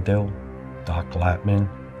 Knockadell, Doc Latman,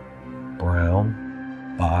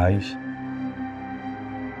 Brown, Buys.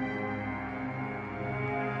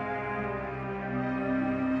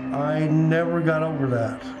 I never got over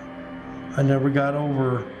that. I never got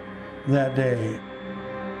over that day.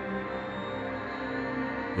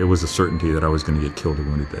 It was a certainty that I was going to get killed or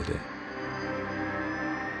wounded that day.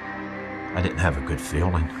 I didn't have a good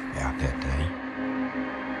feeling about that day.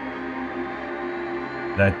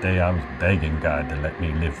 That day I was begging God to let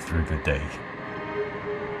me live through the day.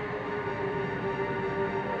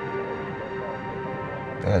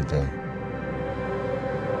 Bad day.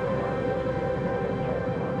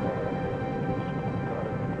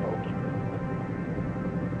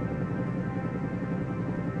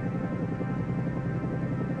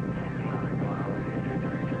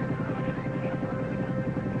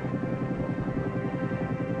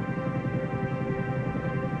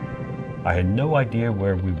 I had no idea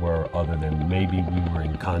where we were other than maybe we were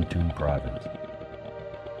in Khantoum province.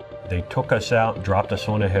 They took us out, dropped us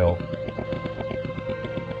on a hill.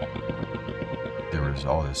 There was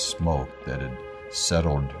all this smoke that had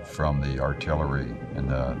settled from the artillery and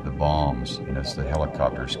the bombs, and as the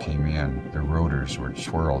helicopters came in, the rotors would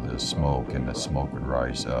swirl this smoke and the smoke would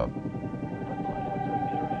rise up.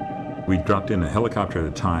 We dropped in a helicopter at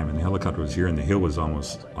a time, and the helicopter was here, and the hill was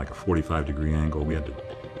almost like a 45-degree angle. We had to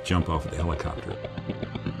jump off the helicopter.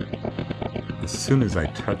 As soon as I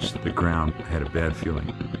touched the ground, I had a bad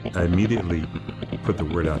feeling. I immediately put the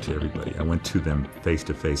word out to everybody. I went to them face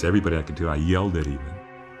to face. Everybody I could do, I yelled it even.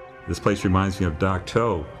 This place reminds me of Dak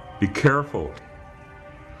To. Be careful.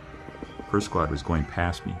 First squad was going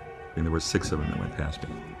past me, and there were 6 of them that went past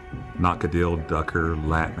me. Knockadell, Ducker,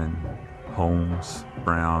 Latman, Holmes,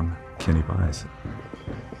 Brown, Kenny Buys.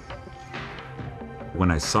 When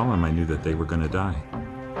I saw them, I knew that they were going to die.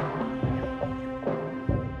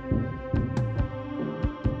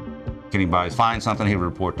 Kenny Buys find something, he would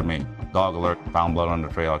report to me. Dog alert, found blood on the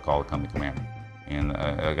trail, I called the company commander. And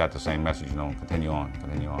I got the same message, you know, continue on,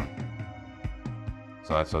 continue on.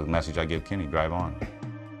 So that's the message I give Kenny, drive on.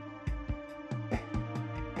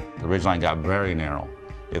 The ridgeline got very narrow.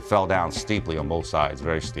 It fell down steeply on both sides,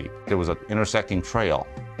 very steep. There was an intersecting trail.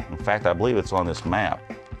 In fact, I believe it's on this map.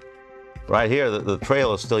 Right here, the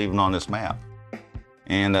trail is still even on this map.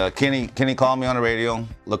 And Kenny called me on the radio.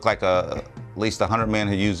 Looked like at least 100 men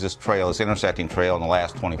had used this trail, this intersecting trail, in the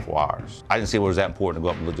last 24 hours. I didn't see it was that important to go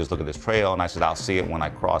up and just look at this trail, and I said, I'll see it when I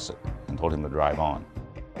cross it, and told him to drive on.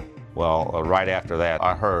 Well, right after that,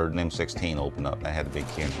 I heard an M16 open up. That had to be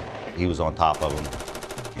Kenny. He was on top of him,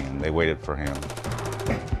 and they waited for him.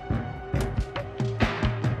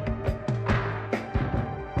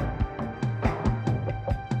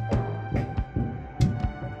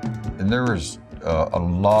 And there was a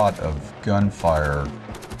lot of gunfire,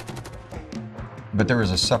 but there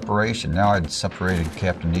was a separation. Now I'd separated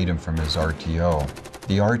Captain Needham from his RTO.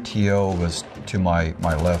 The RTO was to my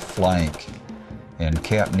left flank, and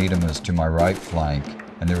Captain Needham was to my right flank,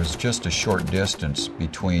 and there was just a short distance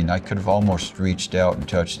between. I could have almost reached out and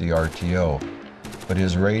touched the RTO, but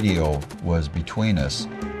his radio was between us.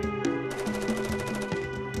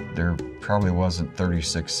 There probably wasn't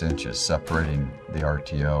 36 inches separating the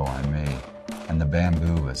RTO and me, and the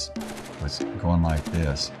bamboo was going like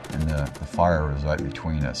this, and the fire was right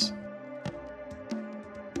between us.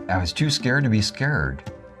 I was too scared to be scared,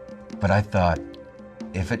 but I thought,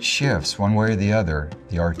 if it shifts one way or the other,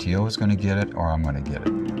 the RTO is going to get it or I'm going to get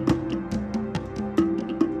it.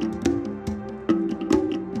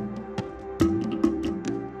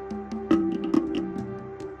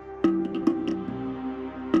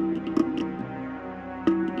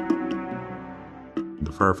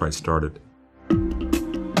 The firefight started, and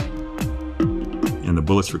the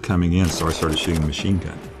bullets were coming in, so I started shooting the machine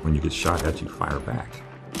gun. When you get shot at, you fire back.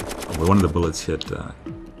 But one of the bullets hit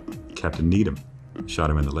Captain Needham, shot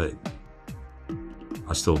him in the leg.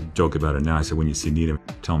 I still joke about it now. I said, when you see Needham,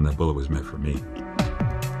 tell him that bullet was meant for me.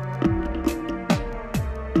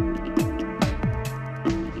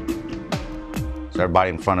 So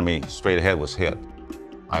everybody in front of me, straight ahead, was hit.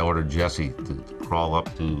 I ordered Jesse to crawl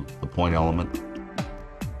up to the point element.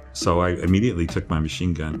 So I immediately took my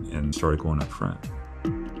machine gun and started going up front.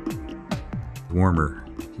 Warmer,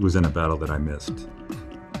 he was in a battle that I missed,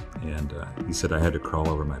 and he said I had to crawl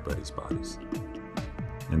over my buddies' bodies.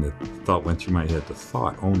 And the thought went through my head, the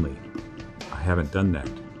thought only, I haven't done that.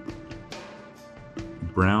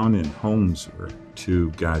 Brown and Holmes were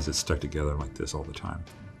two guys that stuck together like this all the time.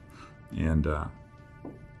 And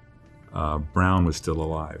Brown was still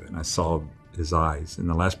alive, and I saw his eyes, and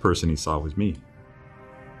the last person he saw was me.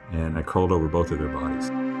 And I crawled over both of their bodies.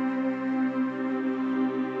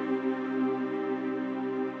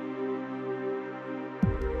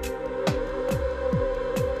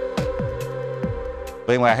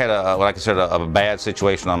 But anyway, I had what I consider a bad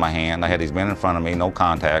situation on my hand. I had these men in front of me, no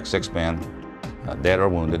contact, 6 men, dead or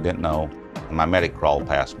wounded, didn't know. And my medic crawled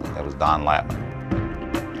past me. That was Don Latman.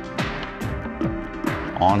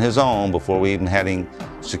 On his own, before we even had any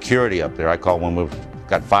security up there, I call when we've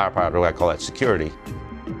got firepower, I call that security.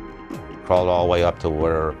 Crawled all the way up to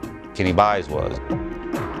where Kenny Buys was.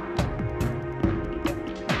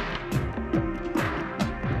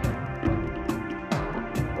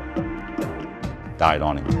 Died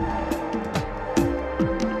on him.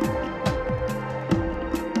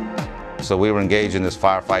 So we were engaged in this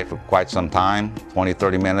firefight for quite some time, 20,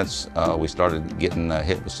 30 minutes. We started getting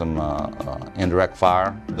hit with some indirect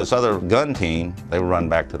fire. This other gun team, they were running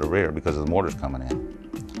back to the rear because of the mortars coming in.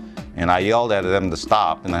 And I yelled at them to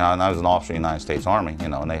stop, and I was an officer of the United States Army, you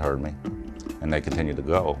know, and they heard me, and they continued to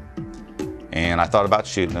go. And I thought about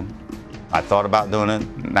shooting them. I thought about doing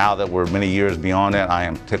it. Now that we're many years beyond that, I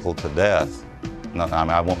am tickled to death. No, I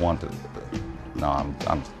mean, I won't want to, no,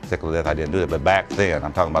 I'm tickled to death I didn't do it, but back then,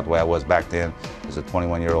 I'm talking about the way I was back then, as a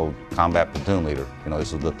 21-year-old combat platoon leader. You know,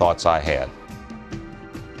 this was the thoughts I had.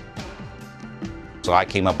 So I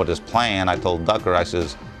came up with this plan. I told Ducker, I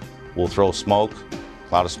says, we'll throw smoke,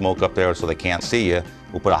 a lot of smoke up there so they can't see you.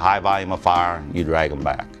 We'll put a high volume of fire, and you drag them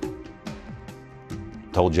back.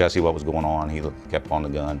 Told Jesse what was going on. He kept on the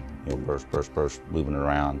gun, you know, burst, burst, burst, moving it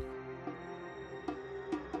around.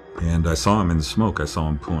 And I saw him in the smoke. I saw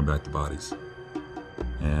him pulling back the bodies.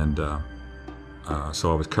 And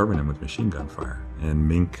so I was covering him with machine gun fire. And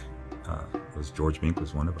Mink, George Mink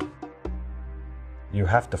was one of them. You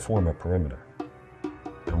have to form a perimeter.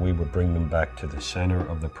 And we would bring them back to the center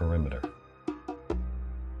of the perimeter.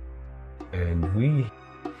 And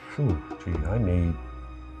I made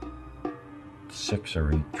 6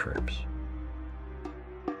 or 8 trips.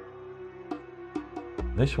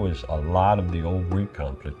 This was a lot of the old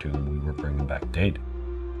recon platoon we were bringing back dead.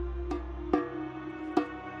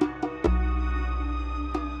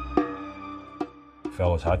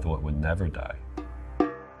 Fellas I thought would never die.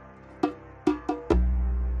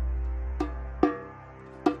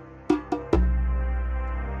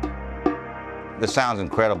 This sounds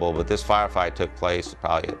incredible, but this firefight took place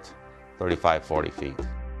probably at 35, 40 feet.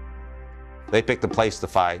 They picked the place to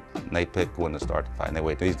fight, and they picked when to start the fight.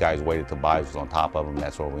 And these guys waited till Buys was on top of them, and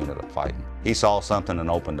that's where we ended up fighting. He saw something and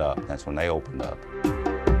opened up. That's when they opened up.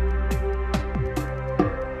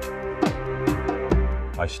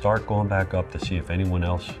 I start going back up to see if anyone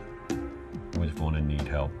else was going to need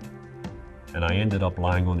help. And I ended up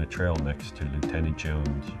lying on the trail next to Lieutenant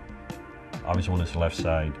Jones. I was on his left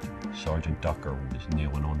side. Sergeant Ducker was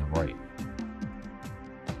kneeling on the right.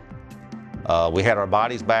 We had our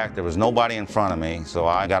bodies back. There was nobody in front of me, so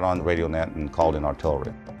I got on the radio net and called in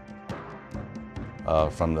artillery.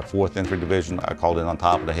 From the 4th Infantry Division, I called in on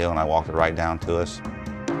top of the hill, and I walked it right down to us.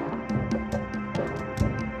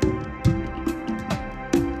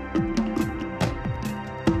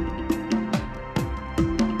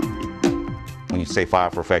 When you say fire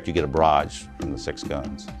for effect, you get a barrage from the 6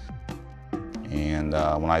 guns. And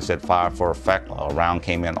when I said fire for effect, a round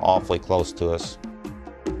came in awfully close to us.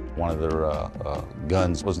 One of their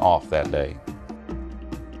guns was off that day.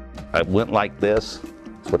 I went like this.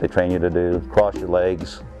 That's what they train you to do. Cross your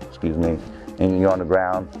legs, excuse me, and you're on the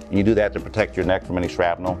ground. You do that to protect your neck from any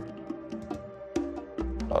shrapnel.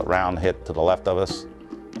 A round hit to the left of us,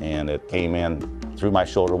 and it came in through my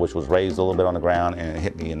shoulder, which was raised a little bit on the ground, and it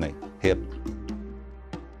hit me in the hip.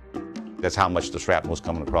 That's how much the shrapnel was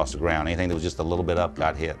coming across the ground. Anything that was just a little bit up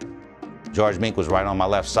got hit. George Mink was right on my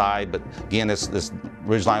left side, but again, this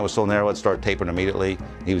ridge line was so narrow it started tapering immediately.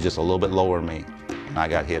 He was just a little bit lower than me, and I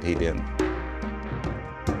got hit, he didn't.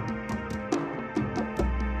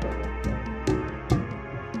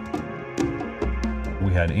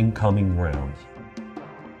 We had incoming rounds,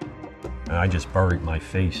 and I just buried my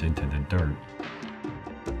face into the dirt.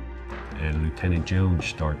 And Lieutenant Jones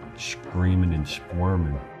started screaming and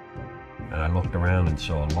squirming, and I looked around and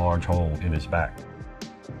saw a large hole in his back.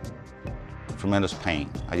 Tremendous pain.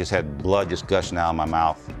 I just had blood just gushing out of my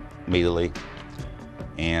mouth immediately.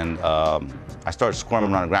 And I started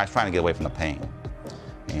squirming around the ground. I was trying to get away from the pain.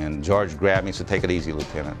 And George grabbed me and said, "Take it easy,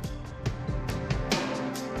 Lieutenant."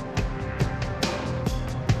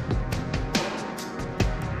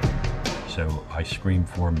 So I scream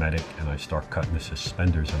for a medic and I start cutting the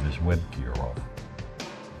suspenders of his web gear off.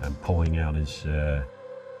 I'm pulling out his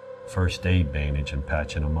first aid bandage and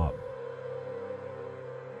patching him up.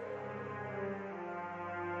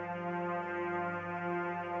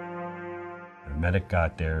 The medic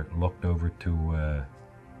got there, looked over to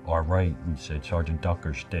our right and said, "Sergeant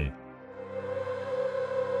Ducker's dead."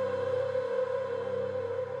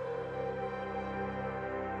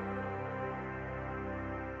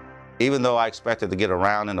 Even though I expected to get a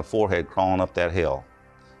round in the forehead crawling up that hill,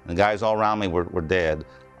 and the guys all around me were dead,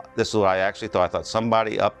 this is what I actually thought. I thought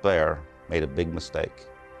somebody up there made a big mistake.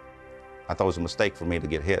 I thought it was a mistake for me to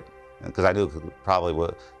get hit, because I knew it probably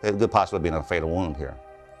would, it could possibly be a fatal wound here.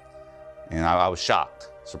 And I was shocked,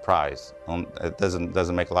 surprised. It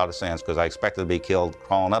doesn't make a lot of sense, because I expected to be killed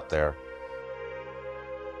crawling up there.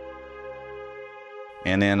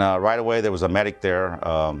 And then right away there was a medic there,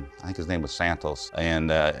 I think his name was Santos, and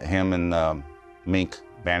him and Mink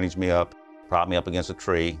bandaged me up, propped me up against a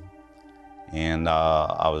tree, and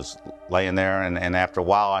I was laying there, and after a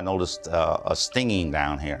while I noticed a stinging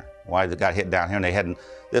down here. Why they got hit down here, and they hadn't,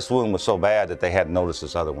 this wound was so bad that they hadn't noticed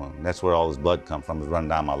this other wound. That's where all this blood come from, was running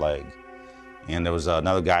down my leg. And there was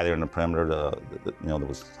another guy there in the perimeter that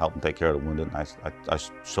was helping take care of the wounded, and I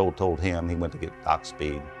told him, he went to get Doc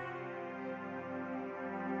Speed.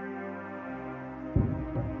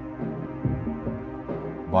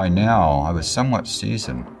 By now, I was somewhat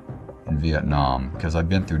seasoned in Vietnam because I'd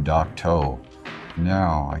been through Doc To.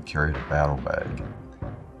 Now I carried a battle bag,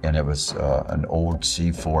 and it was an old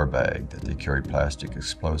C4 bag that they carried plastic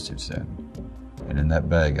explosives in. And in that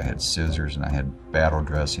bag I had scissors, and I had battle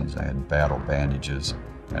dressings, I had battle bandages,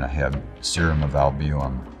 and I had serum of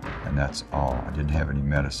albumin, and that's all. I didn't have any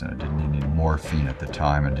medicine. I didn't need any morphine at the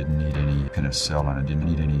time. I didn't need any penicillin. I didn't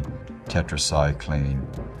need any tetracycline.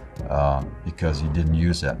 Because you didn't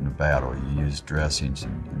use that in the battle. You used dressings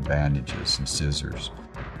and bandages and scissors.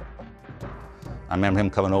 I remember him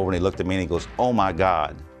coming over and he looked at me and he goes, "Oh my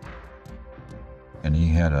God." And he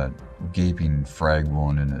had a gaping frag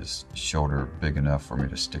wound in his shoulder big enough for me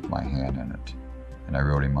to stick my hand in it. And I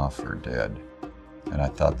wrote him off for dead. And I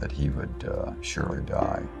thought that he would surely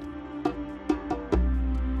die.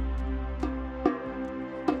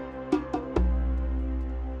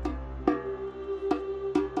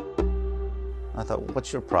 I thought,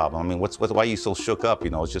 what's your problem? I mean, why are you so shook up? You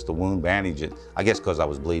know, it's just a wound bandage. I guess because I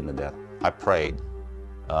was bleeding to death. I prayed.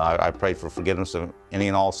 I prayed for forgiveness of any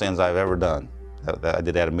and all sins I've ever done. I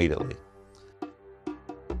did that immediately.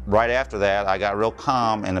 Right after that, I got real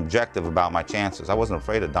calm and objective about my chances. I wasn't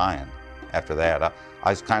afraid of dying after that. I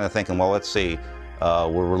was kind of thinking, well, let's see.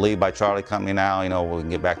 We're relieved by Charlie Company now. You know, we can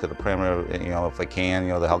get back to the perimeter, you know, if they can.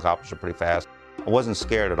 You know, the helicopters are pretty fast. I wasn't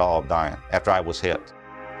scared at all of dying after I was hit.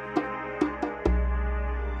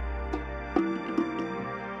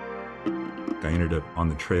 I ended up on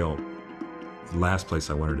the trail, the last place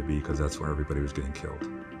I wanted to be, because that's where everybody was getting killed.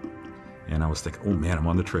 And I was thinking, oh man, I'm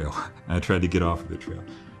on the trail. And I tried to get off of the trail.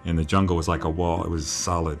 And the jungle was like a wall, it was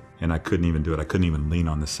solid, and I couldn't even do it. I couldn't even lean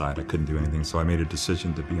on the side, I couldn't do anything. So I made a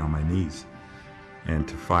decision to be on my knees and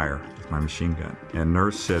to fire with my machine gun. And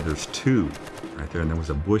nurse said there's two right there, and there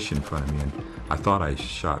was a bush in front of me. And I thought I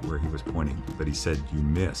shot where he was pointing, but he said, you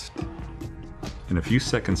missed. And a few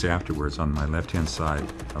seconds afterwards, on my left-hand side,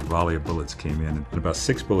 a volley of bullets came in, and about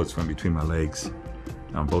 6 bullets went between my legs,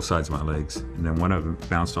 on both sides of my legs, and then one of them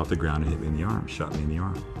bounced off the ground and hit me in the arm, shot me in the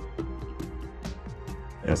arm.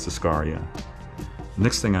 That's the scar, yeah.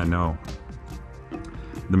 Next thing I know,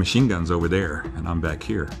 the machine gun's over there, and I'm back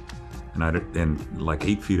here, and like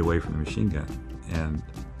 8 feet away from the machine gun. And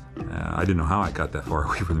I didn't know how I got that far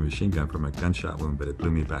away from the machine gun from a gunshot wound, but it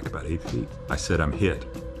blew me back about 8 feet. I said, I'm hit.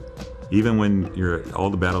 Even when all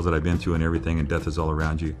the battles that I've been to and everything, and death is all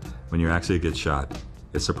around you, when you actually get shot,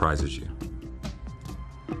 it surprises you.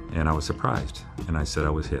 And I was surprised, and I said I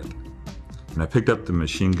was hit. And I picked up the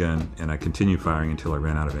machine gun, and I continued firing until I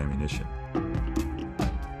ran out of ammunition.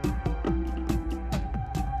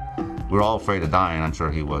 We're all afraid of dying, I'm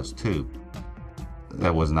sure he was too.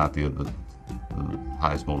 That was not the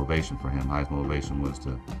highest motivation for him. Highest motivation was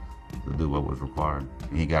to do what was required.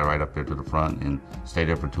 And he got right up there to the front and stayed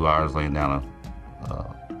there for 2 hours, laying down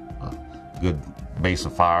a good base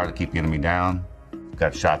of fire to keep the enemy down.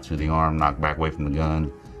 Got shot through the arm, knocked back away from the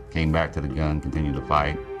gun, came back to the gun, continued to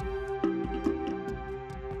fight.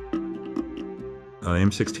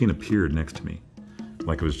 M16 appeared next to me,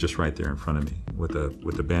 like it was just right there in front of me, with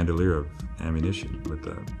a bandolier of ammunition, with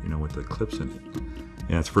the clips in it.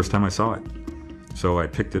 And it's the first time I saw it. So I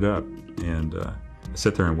picked it up, and I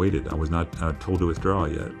sat there and waited. I was not told to withdraw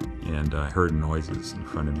yet, and I heard noises in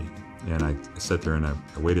front of me. And I sat there and I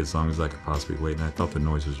waited as long as I could possibly wait, and I thought the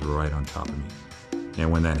noise was right on top of me.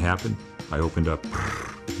 And when that happened, I opened up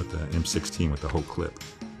with the M16 with the whole clip.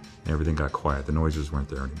 And everything got quiet. The noises weren't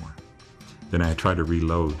there anymore. Then I tried to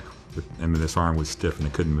reload, and this arm was stiff and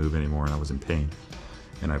it couldn't move anymore, and I was in pain.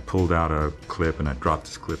 And I pulled out a clip and I dropped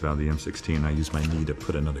this clip out of the M16, and I used my knee to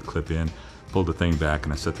put another clip in, pulled the thing back,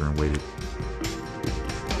 and I sat there and waited.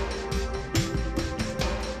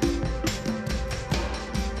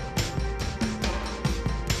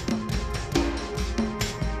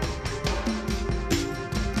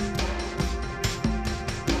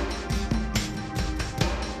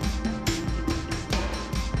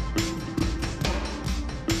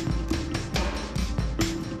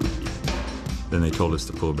 Then they told us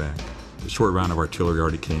to pull back. A short round of artillery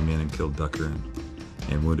already came in and killed Ducker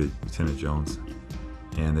and wounded Lieutenant Jones.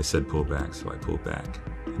 And they said pull back, so I pulled back.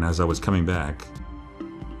 And as I was coming back,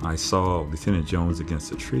 I saw Lieutenant Jones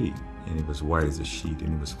against a tree, and he was white as a sheet,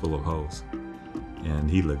 and he was full of holes. And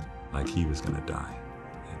he looked like he was gonna die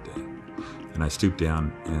that day. And I stooped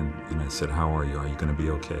down and I said, how are you? Are you gonna be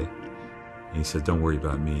okay? And he said, don't worry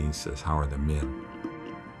about me. He says, how are the men?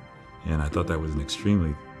 And I thought that was an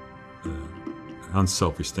extremely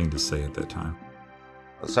unselfish thing to say at that time.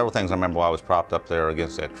 Several things I remember while I was propped up there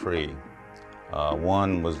against that tree.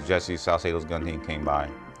 One was Jesse Salcedo's gun team came by.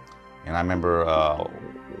 And I remember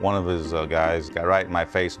one of his guys got right in my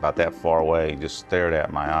face about that far away, just stared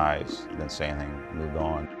at my eyes, didn't say anything, moved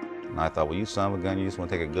on. And I thought, well, you son of a gun, you just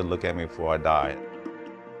want to take a good look at me before I die.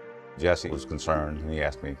 Jesse was concerned, and he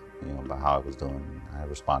asked me, about how I was doing. I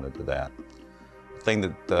responded to that. The thing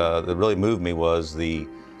that really moved me was the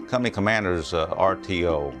company commander's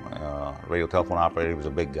RTO, radio telephone operator. He was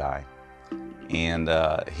a big guy, and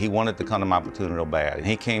he wanted to come to my platoon real bad. And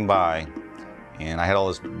he came by, and I had all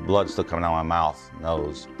this blood still coming out of my mouth,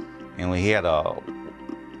 nose, and he had a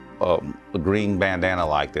green bandana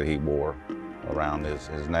like that he wore around his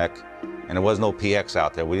neck, and there was no PX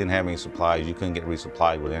out there. We didn't have any supplies. You couldn't get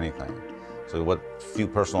resupplied with anything. So what few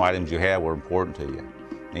personal items you had were important to you.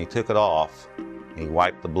 And he took it off. He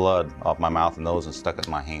wiped the blood off my mouth and nose and stuck it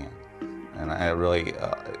in my hand. And I really,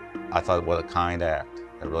 I thought, what a kind act.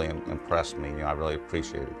 It really impressed me. I really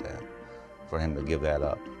appreciated that, for him to give that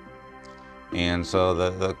up. And so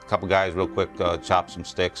the couple guys real quick chopped some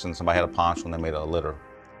sticks, and somebody had a poncho and they made a litter.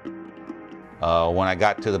 When I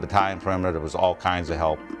got to the battalion perimeter, there was all kinds of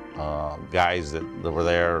help. Guys that were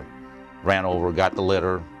there ran over, got the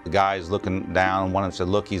litter. The guys looking down, one of them said,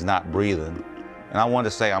 look, he's not breathing. And I wanted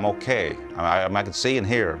to say, I'm okay. I could see and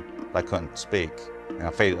hear, but I couldn't speak. And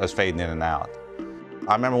I was fading in and out.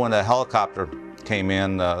 I remember when the helicopter came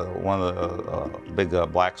in, one of the big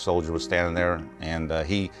black soldiers was standing there, and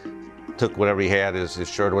he took whatever he had, his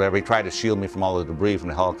shirt or whatever. He tried to shield me from all the debris from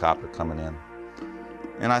the helicopter coming in.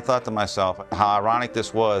 And I thought to myself, how ironic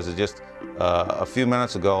this was. It just a few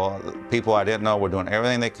minutes ago, people I didn't know were doing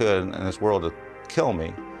everything they could in this world to kill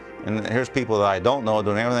me. And here's people that I don't know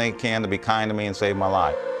doing everything they can to be kind to me and save my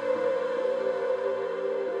life.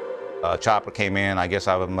 A chopper came in. I guess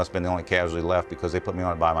I must have been the only casualty left because they put me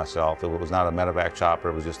on it by myself. It was not a medevac chopper.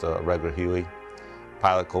 It was just a regular Huey.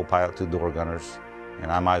 Pilot, co-pilot, 2 door gunners.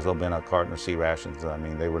 And I might as well have been a carton of sea rations. I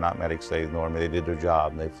mean, they were not medics. They ignored me. They did their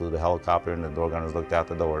job. They flew the helicopter and the door gunners looked out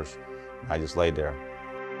the doors. I just laid there.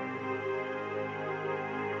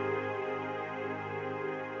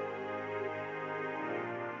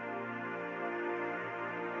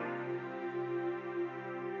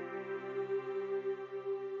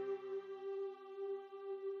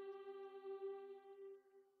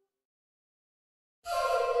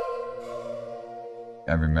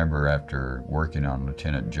 I remember after working on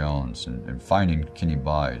Lieutenant Jones and finding Kenny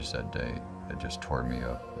Buys that day, it just tore me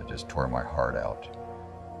up. It just tore my heart out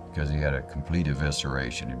because he had a complete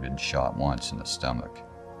evisceration. He'd been shot once in the stomach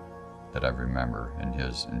that I remember, and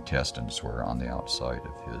his intestines were on the outside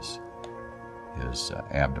of his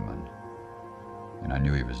abdomen. And I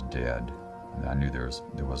knew he was dead. And I knew there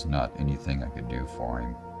was not anything I could do for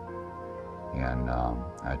him. And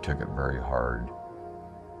I took it very hard.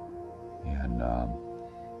 And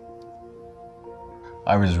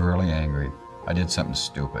I was really angry. I did something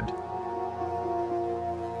stupid.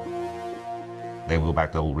 They would go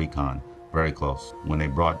back to old recon, very close. When they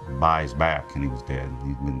brought Buys back and he was dead,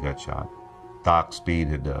 he'd been gut shot. Doc Speed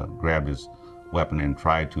had grabbed his weapon and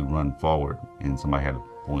tried to run forward, and somebody had to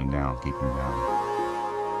pull him down, keep him down.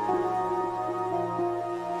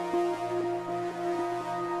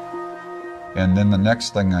 And then the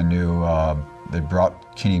next thing I knew, they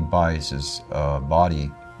brought Kenny Buys'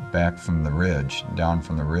 body back from the ridge, down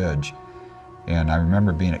from the ridge. And I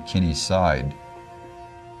remember being at Kenny's side,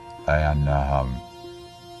 and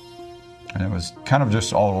And it was kind of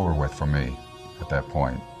just all over with for me at that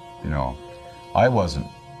point. You know, I wasn't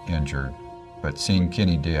injured, but seeing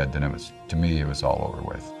Kenny dead, then to me, it was all over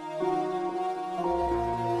with.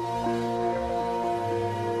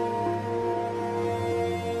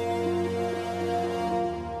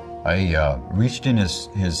 I reached in his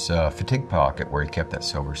fatigue pocket where he kept that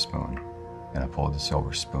silver spoon, and I pulled the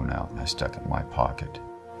silver spoon out and I stuck it in my pocket.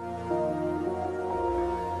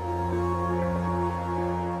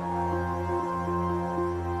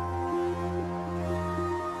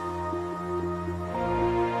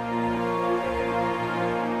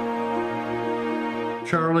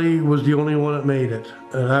 Charlie was the only one that made it,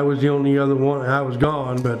 and I was the only other one. I was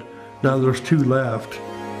gone, but now there's two left.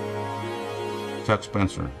 Chuck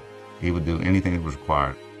Spencer, he would do anything that was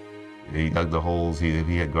required. He dug the holes, if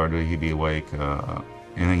he had guard duty, he'd be awake,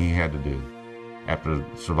 anything he had to do. After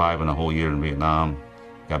surviving a whole year in Vietnam,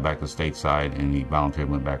 got back to stateside, and he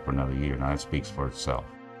voluntarily went back for another year. Now that speaks for itself.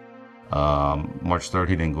 March 3rd,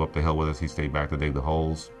 he didn't go up the hill with us, he stayed back to dig the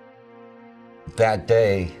holes. That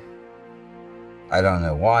day, I don't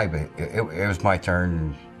know why, but it was my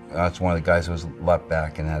turn. That's one of the guys who was left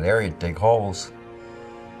back in that area to dig holes,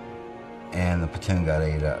 and the platoon got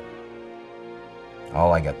ate up.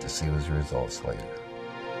 All I got to see was the results later.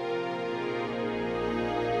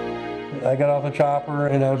 I got off the chopper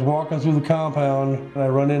and I was walking through the compound, and I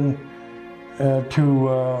run in to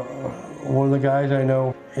one of the guys I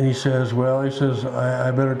know, and he says, well, he says,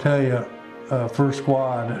 I better tell you, first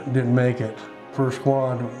squad didn't make it. First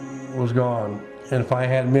squad was gone. And if I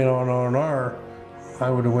hadn't been on R&R, I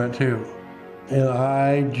would have went too. And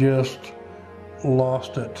I just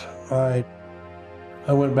lost it. I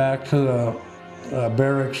went back to the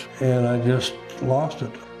barracks and I just lost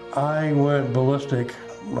it. I went ballistic.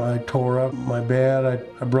 I tore up my bed,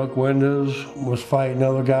 I broke windows, was fighting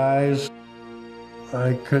other guys.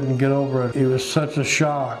 I couldn't get over it. It was such a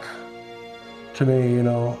shock to me, you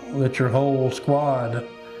know, that your whole squad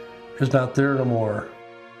is not there no more.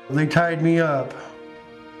 They tied me up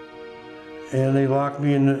and they locked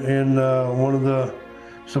me in one of the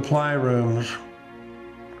supply rooms,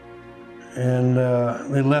 and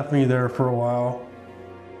they left me there for a while.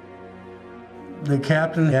 The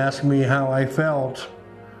captain asked me how I felt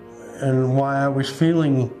and why I was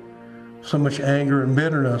feeling so much anger and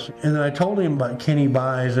bitterness. And then I told him about Kenny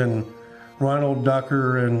Buys and Ronald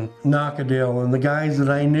Ducker and Knockadale and the guys that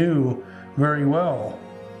I knew very well.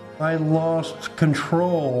 I lost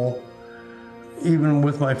control even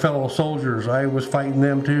with my fellow soldiers. I was fighting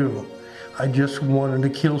them too. I just wanted to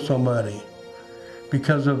kill somebody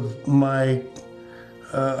because of my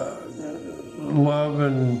love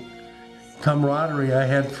and camaraderie I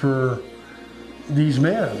had for these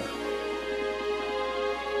men.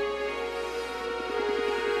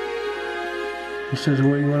 He says,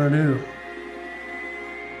 what do you want to do?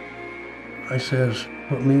 I says,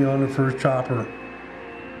 put me on the first chopper.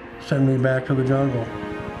 Send me back to the jungle.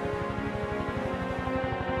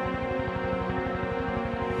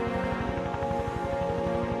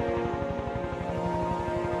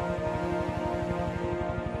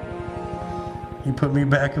 He put me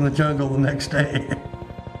back in the jungle the next day.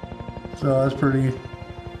 So I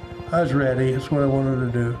was ready. That's what I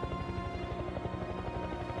wanted to do.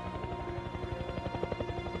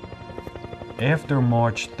 After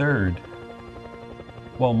March 3rd,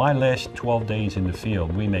 well, my last 12 days in the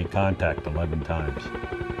field, we made contact 11 times.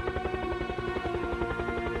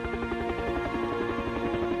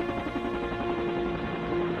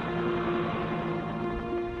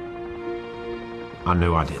 I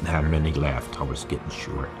knew I didn't have many left. I was getting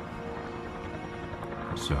short.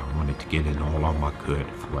 So I wanted to get in all of them I could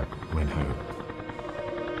before I went home.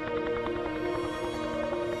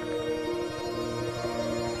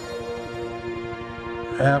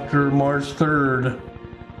 After March 3rd,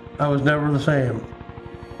 I was never the same.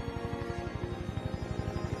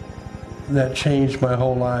 That changed my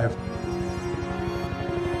whole life.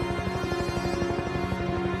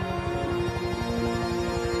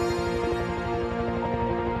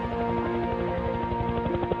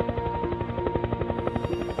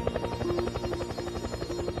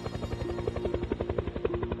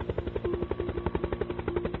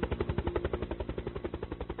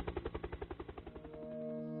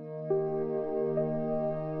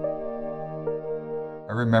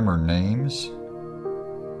 I remember names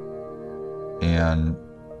and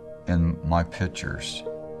my pictures,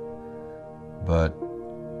 but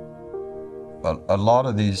a lot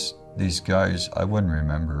of these guys I wouldn't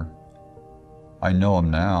remember. I know them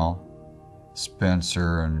now,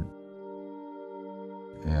 Spencer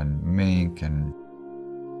and Mink and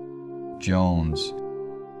Jones.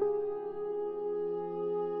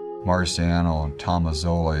 Marciano,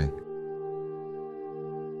 Tomazzoli,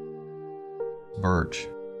 Birch,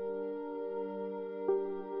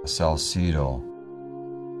 Salcedo.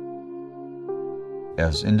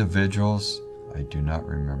 As individuals, I do not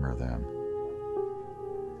remember them.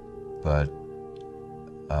 But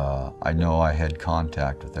I know I had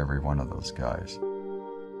contact with every one of those guys.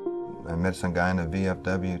 I met some guy in the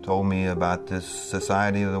VFW, told me about this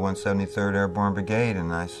Society of the 173rd Airborne Brigade,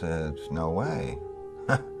 and I said, no way.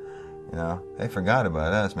 You know, they forgot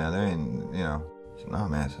about us, man. There ain't, you know. I said, no,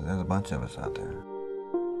 man, I said, there's a bunch of us out there.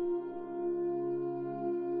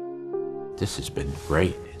 This has been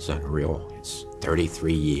great. It's unreal. It's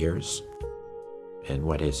 33 years. And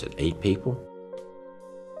what is it, 8 people?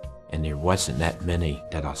 And there wasn't that many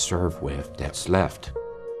that I served with that's left.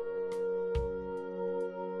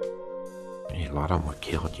 And a lot of them were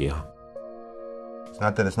killed young. It's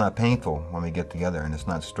not that it's not painful when we get together, and it's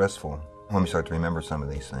not stressful when we start to remember some of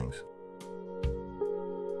these things.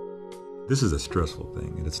 This is a stressful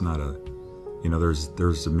thing, and it's not a, you know,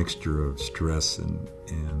 there's a mixture of stress and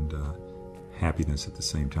happiness at the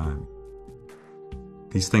same time.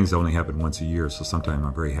 These things only happen once a year, so sometimes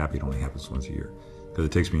I'm very happy it only happens once a year. Because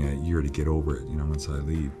it takes me a year to get over it, you know,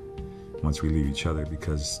 once we leave each other,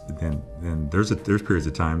 because then there's periods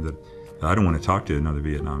of time that I don't want to talk to another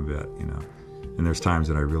Vietnam vet, you know. And there's times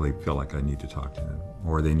that I really feel like I need to talk to them,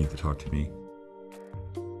 or they need to talk to me.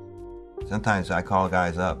 Sometimes I call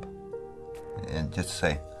guys up and just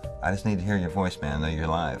say, I just need to hear your voice, man, I know you're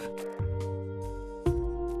alive.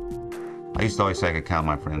 I used to always say I could count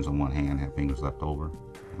my friends on one hand, have fingers left over.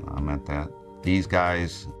 I meant that. These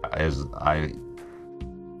guys, as I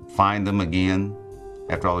find them again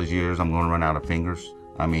after all these years, I'm going to run out of fingers.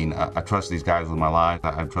 I mean, I trust these guys with my life.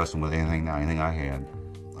 I trust them with anything I had.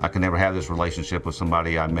 I could never have this relationship with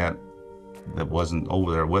somebody I met that wasn't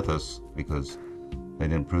over there with us, because they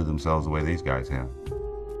didn't prove themselves the way these guys have.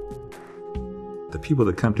 The people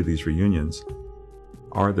that come to these reunions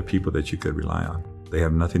are the people that you could rely on. They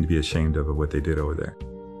have nothing to be ashamed of what they did over there.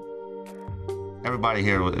 Everybody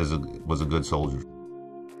here was a good soldier.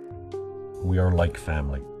 We are like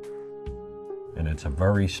family. And it's a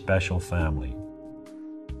very special family.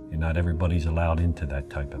 And not everybody's allowed into that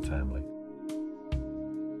type of family.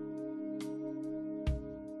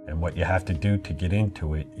 And what you have to do to get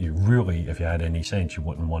into it, you really, if you had any sense, you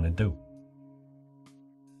wouldn't want to do.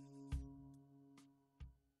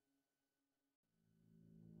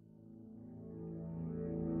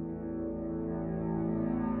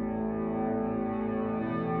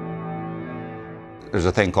 There's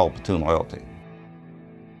a thing called platoon loyalty.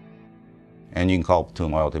 And you can call it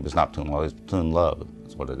platoon loyalty, but it's not platoon loyalty, it's platoon love.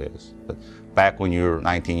 That's what it is. But back when you're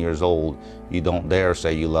 19 years old, you don't dare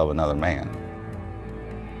say you love another man.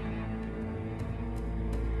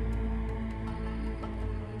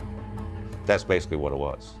 That's basically what it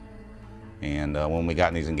was. And when we got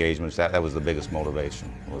in these engagements, that was the biggest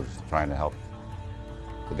motivation, was trying to help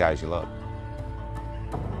the guys you love.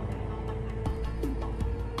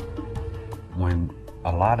 When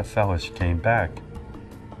a lot of fellas came back,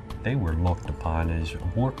 they were looked upon as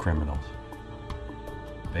war criminals.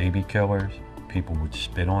 Baby killers, people would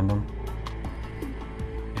spit on them.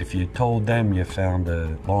 If you told them you found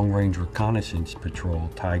a long-range reconnaissance patrol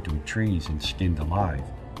tied to trees and skinned alive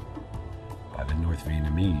by the North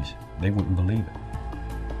Vietnamese, they wouldn't believe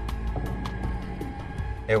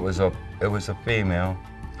it. It was a female,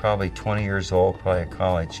 probably 20 years old, probably a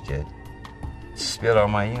college kid. Spit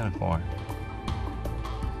on my uniform.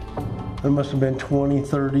 There must have been 20,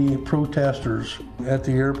 30 protesters at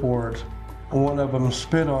the airport. One of them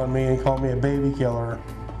spit on me and called me a baby killer.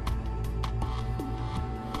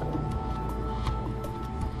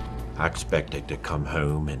 I expected to come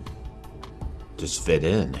home and just fit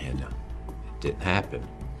in, and it didn't happen.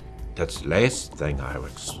 That's the last thing I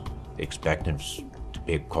was expecting, to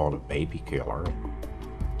be called a baby killer.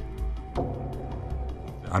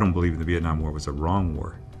 I don't believe the Vietnam War was a wrong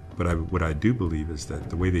war, but what I do believe is that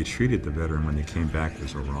the way they treated the veteran when they came back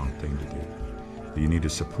was a wrong thing to do. You need to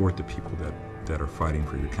support the people that are fighting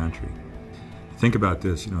for your country. Think about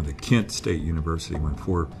this, you know, the Kent State University, when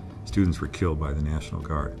 4 students were killed by the National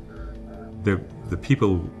Guard. The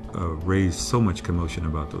people raised so much commotion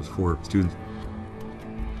about those 4 students.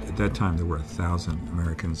 At that time, there were 1,000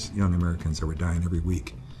 Americans, young Americans, that were dying every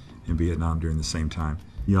week in Vietnam during the same time.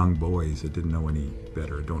 Young boys that didn't know any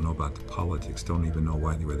better, don't know about the politics, don't even know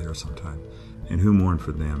why they were there sometimes. And who mourned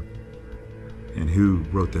for them? And who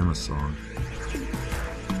wrote them a song?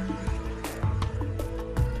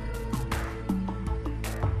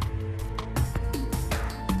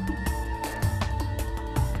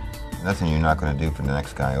 Nothing you're not going to do for the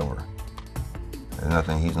next guy over. There's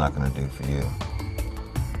nothing he's not going to do for you.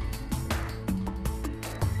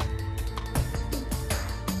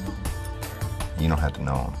 You don't have to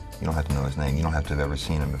know him. You don't have to know his name. You don't have to have ever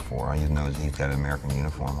seen him before. All you know is he's got an American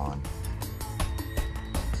uniform on.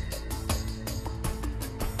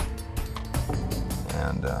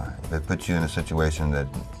 And if it puts you in a situation that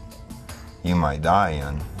you might die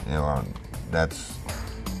in, you know, that's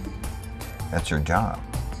your job.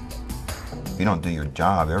 If you don't do your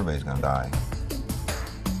job, everybody's going to die.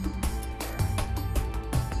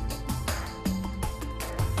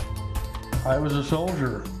 I was a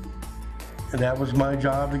soldier, and that was my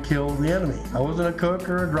job to kill the enemy. I wasn't a cook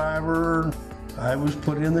or a driver. I was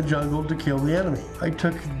put in the jungle to kill the enemy. I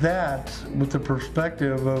took that with the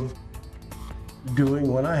perspective of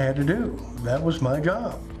doing what I had to do. That was my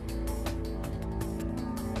job.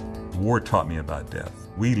 War taught me about death.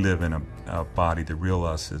 We live in a body. The real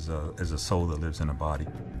us is a soul that lives in a body.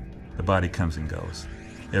 The body comes and goes.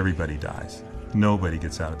 Everybody dies. Nobody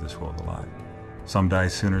gets out of this world alive. Some die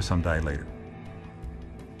sooner, some die later.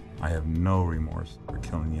 I have no remorse for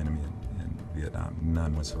killing the enemy in Vietnam,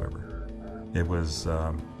 none whatsoever. It was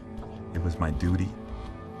my duty.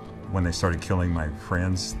 When they started killing my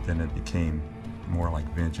friends, then it became more like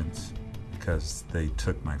vengeance because they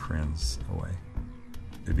took my friends away.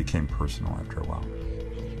 It became personal after a while.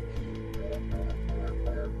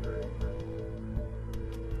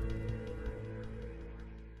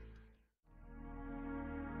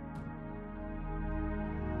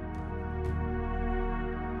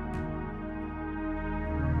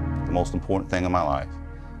 The most important thing in my life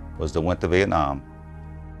was to went to Vietnam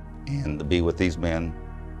and to be with these men,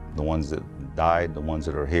 the ones that died, the ones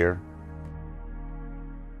that are here.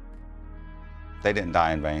 They didn't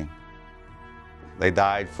die in vain. They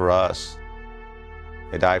died for us.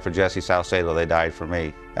 They died for Jesse Salcedo. They died for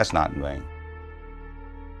me. That's not in vain.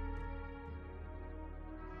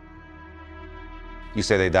 You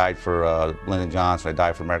say they died for Lyndon Johnson, they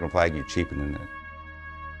died for American flag, you're cheapening it.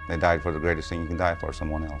 They died for the greatest thing you can die for,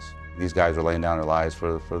 someone else. These guys are laying down their lives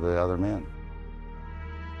for the other men.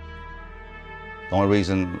 The only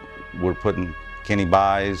reason we're putting Kenny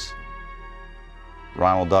Baez,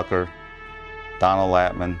 Ronald Ducker, Donald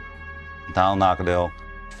Latman, Donald Knockadale,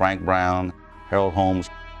 Frank Brown, Harold Holmes,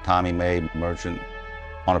 Tommy May, Merchant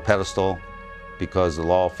on a pedestal because the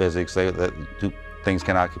law of physics, two things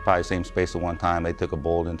can occupy the same space at one time. They took a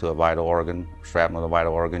bullet into a vital organ, shrapnel to a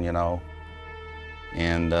vital organ, you know.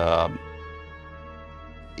 And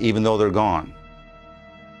even though they're gone,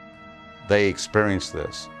 they experienced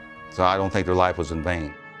this. So I don't think their life was in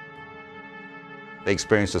vain. They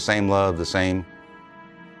experienced the same love, the same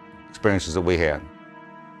experiences that we had.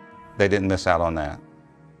 They didn't miss out on that.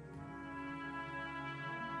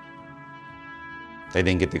 They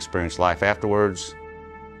didn't get to experience life afterwards.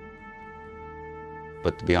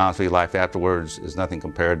 But to be honest with you, life afterwards is nothing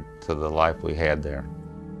compared to the life we had there.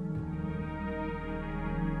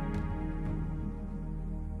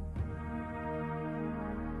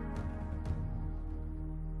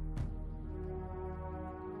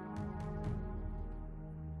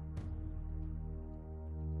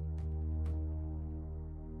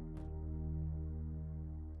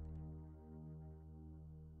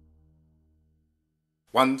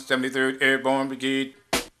 One 73rd Airborne Brigade.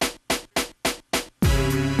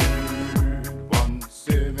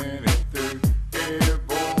 173rd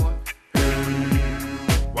Airborne.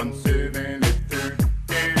 173rd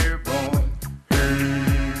Airborne.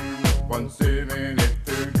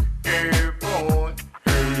 173rd Airborne.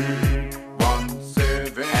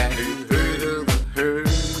 173rd of the herd.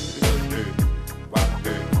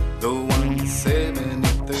 The 173rd.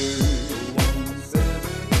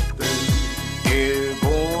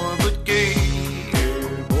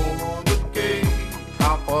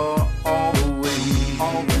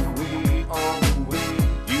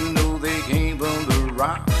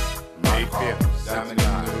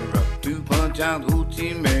 Out Ho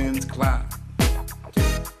Chi Minh's climb.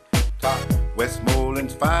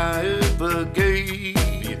 Westmoreland's Fire Brigade.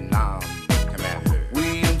 Vietnam Commander.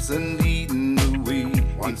 Williamson leading the way.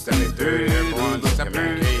 173rd Airborne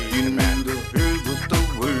Commander. You know the herd with the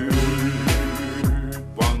word.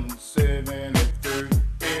 173rd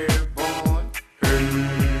Airborne.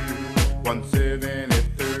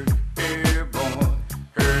 173rd Airborne.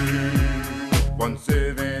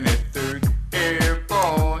 173rd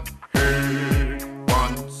Airborne.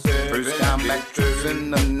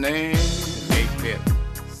 In the name,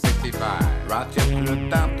 65. Rochester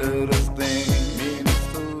adopted us thing.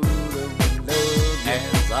 Minnesota we love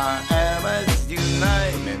as our allies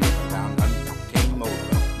unite. Down under came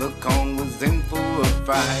over. The Kong was in for a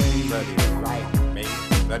fight. Bloody right, mate,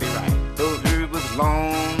 bloody right. The herd was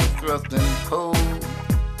long thrusting pole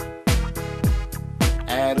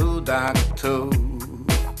at a doctor.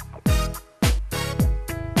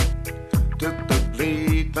 Took the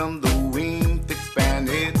blade from the wing, expand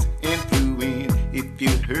its influence. If you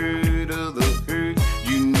heard of the hurt,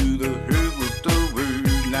 you knew the hurt was the word.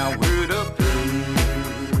 Now word up, hurt,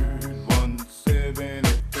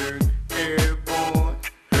 173rd Airborne,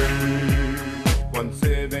 hurt,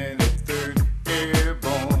 173rd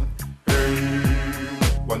Airborne,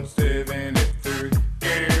 hurt, 173rd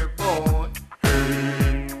Airborne,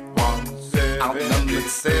 hurt, 17. Outnumbered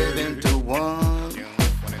 7 to 1.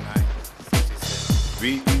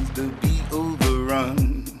 Refused to be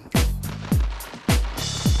overrun.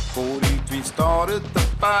 43 started the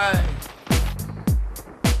fight.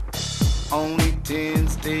 Only 10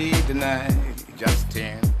 stayed the night. Just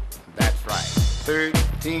 10, that's right.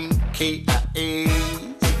 13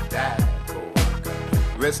 KIAs died.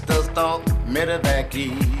 Rest us thought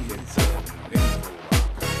medevaccies.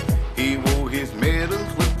 He wore his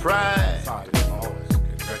medals with pride.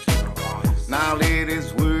 Now let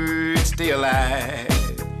his words stay alive.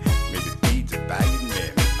 May the deeds of valiant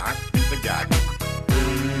men not be forgotten.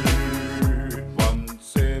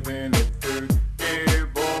 173rd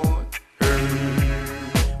Airborne,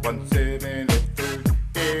 173rd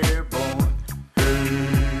Airborne,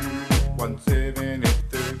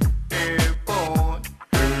 173rd Airborne,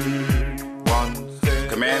 173rd.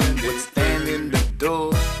 Command would stand in the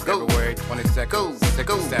door. Go, February 22nd, go,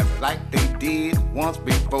 67. like they did once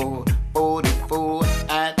before. 44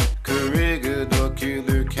 at Corregidor,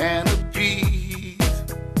 Killer Canopies.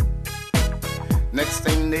 Next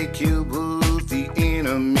thing they killed was the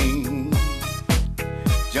enemy.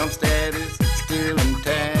 Jump status still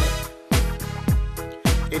intact.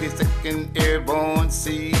 82nd Airborne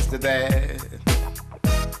sees to that.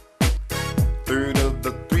 Third of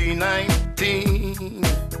the 319.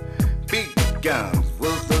 Big guns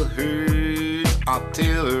was the herd's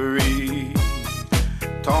artillery.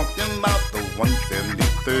 Talking about the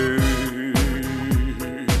 173rd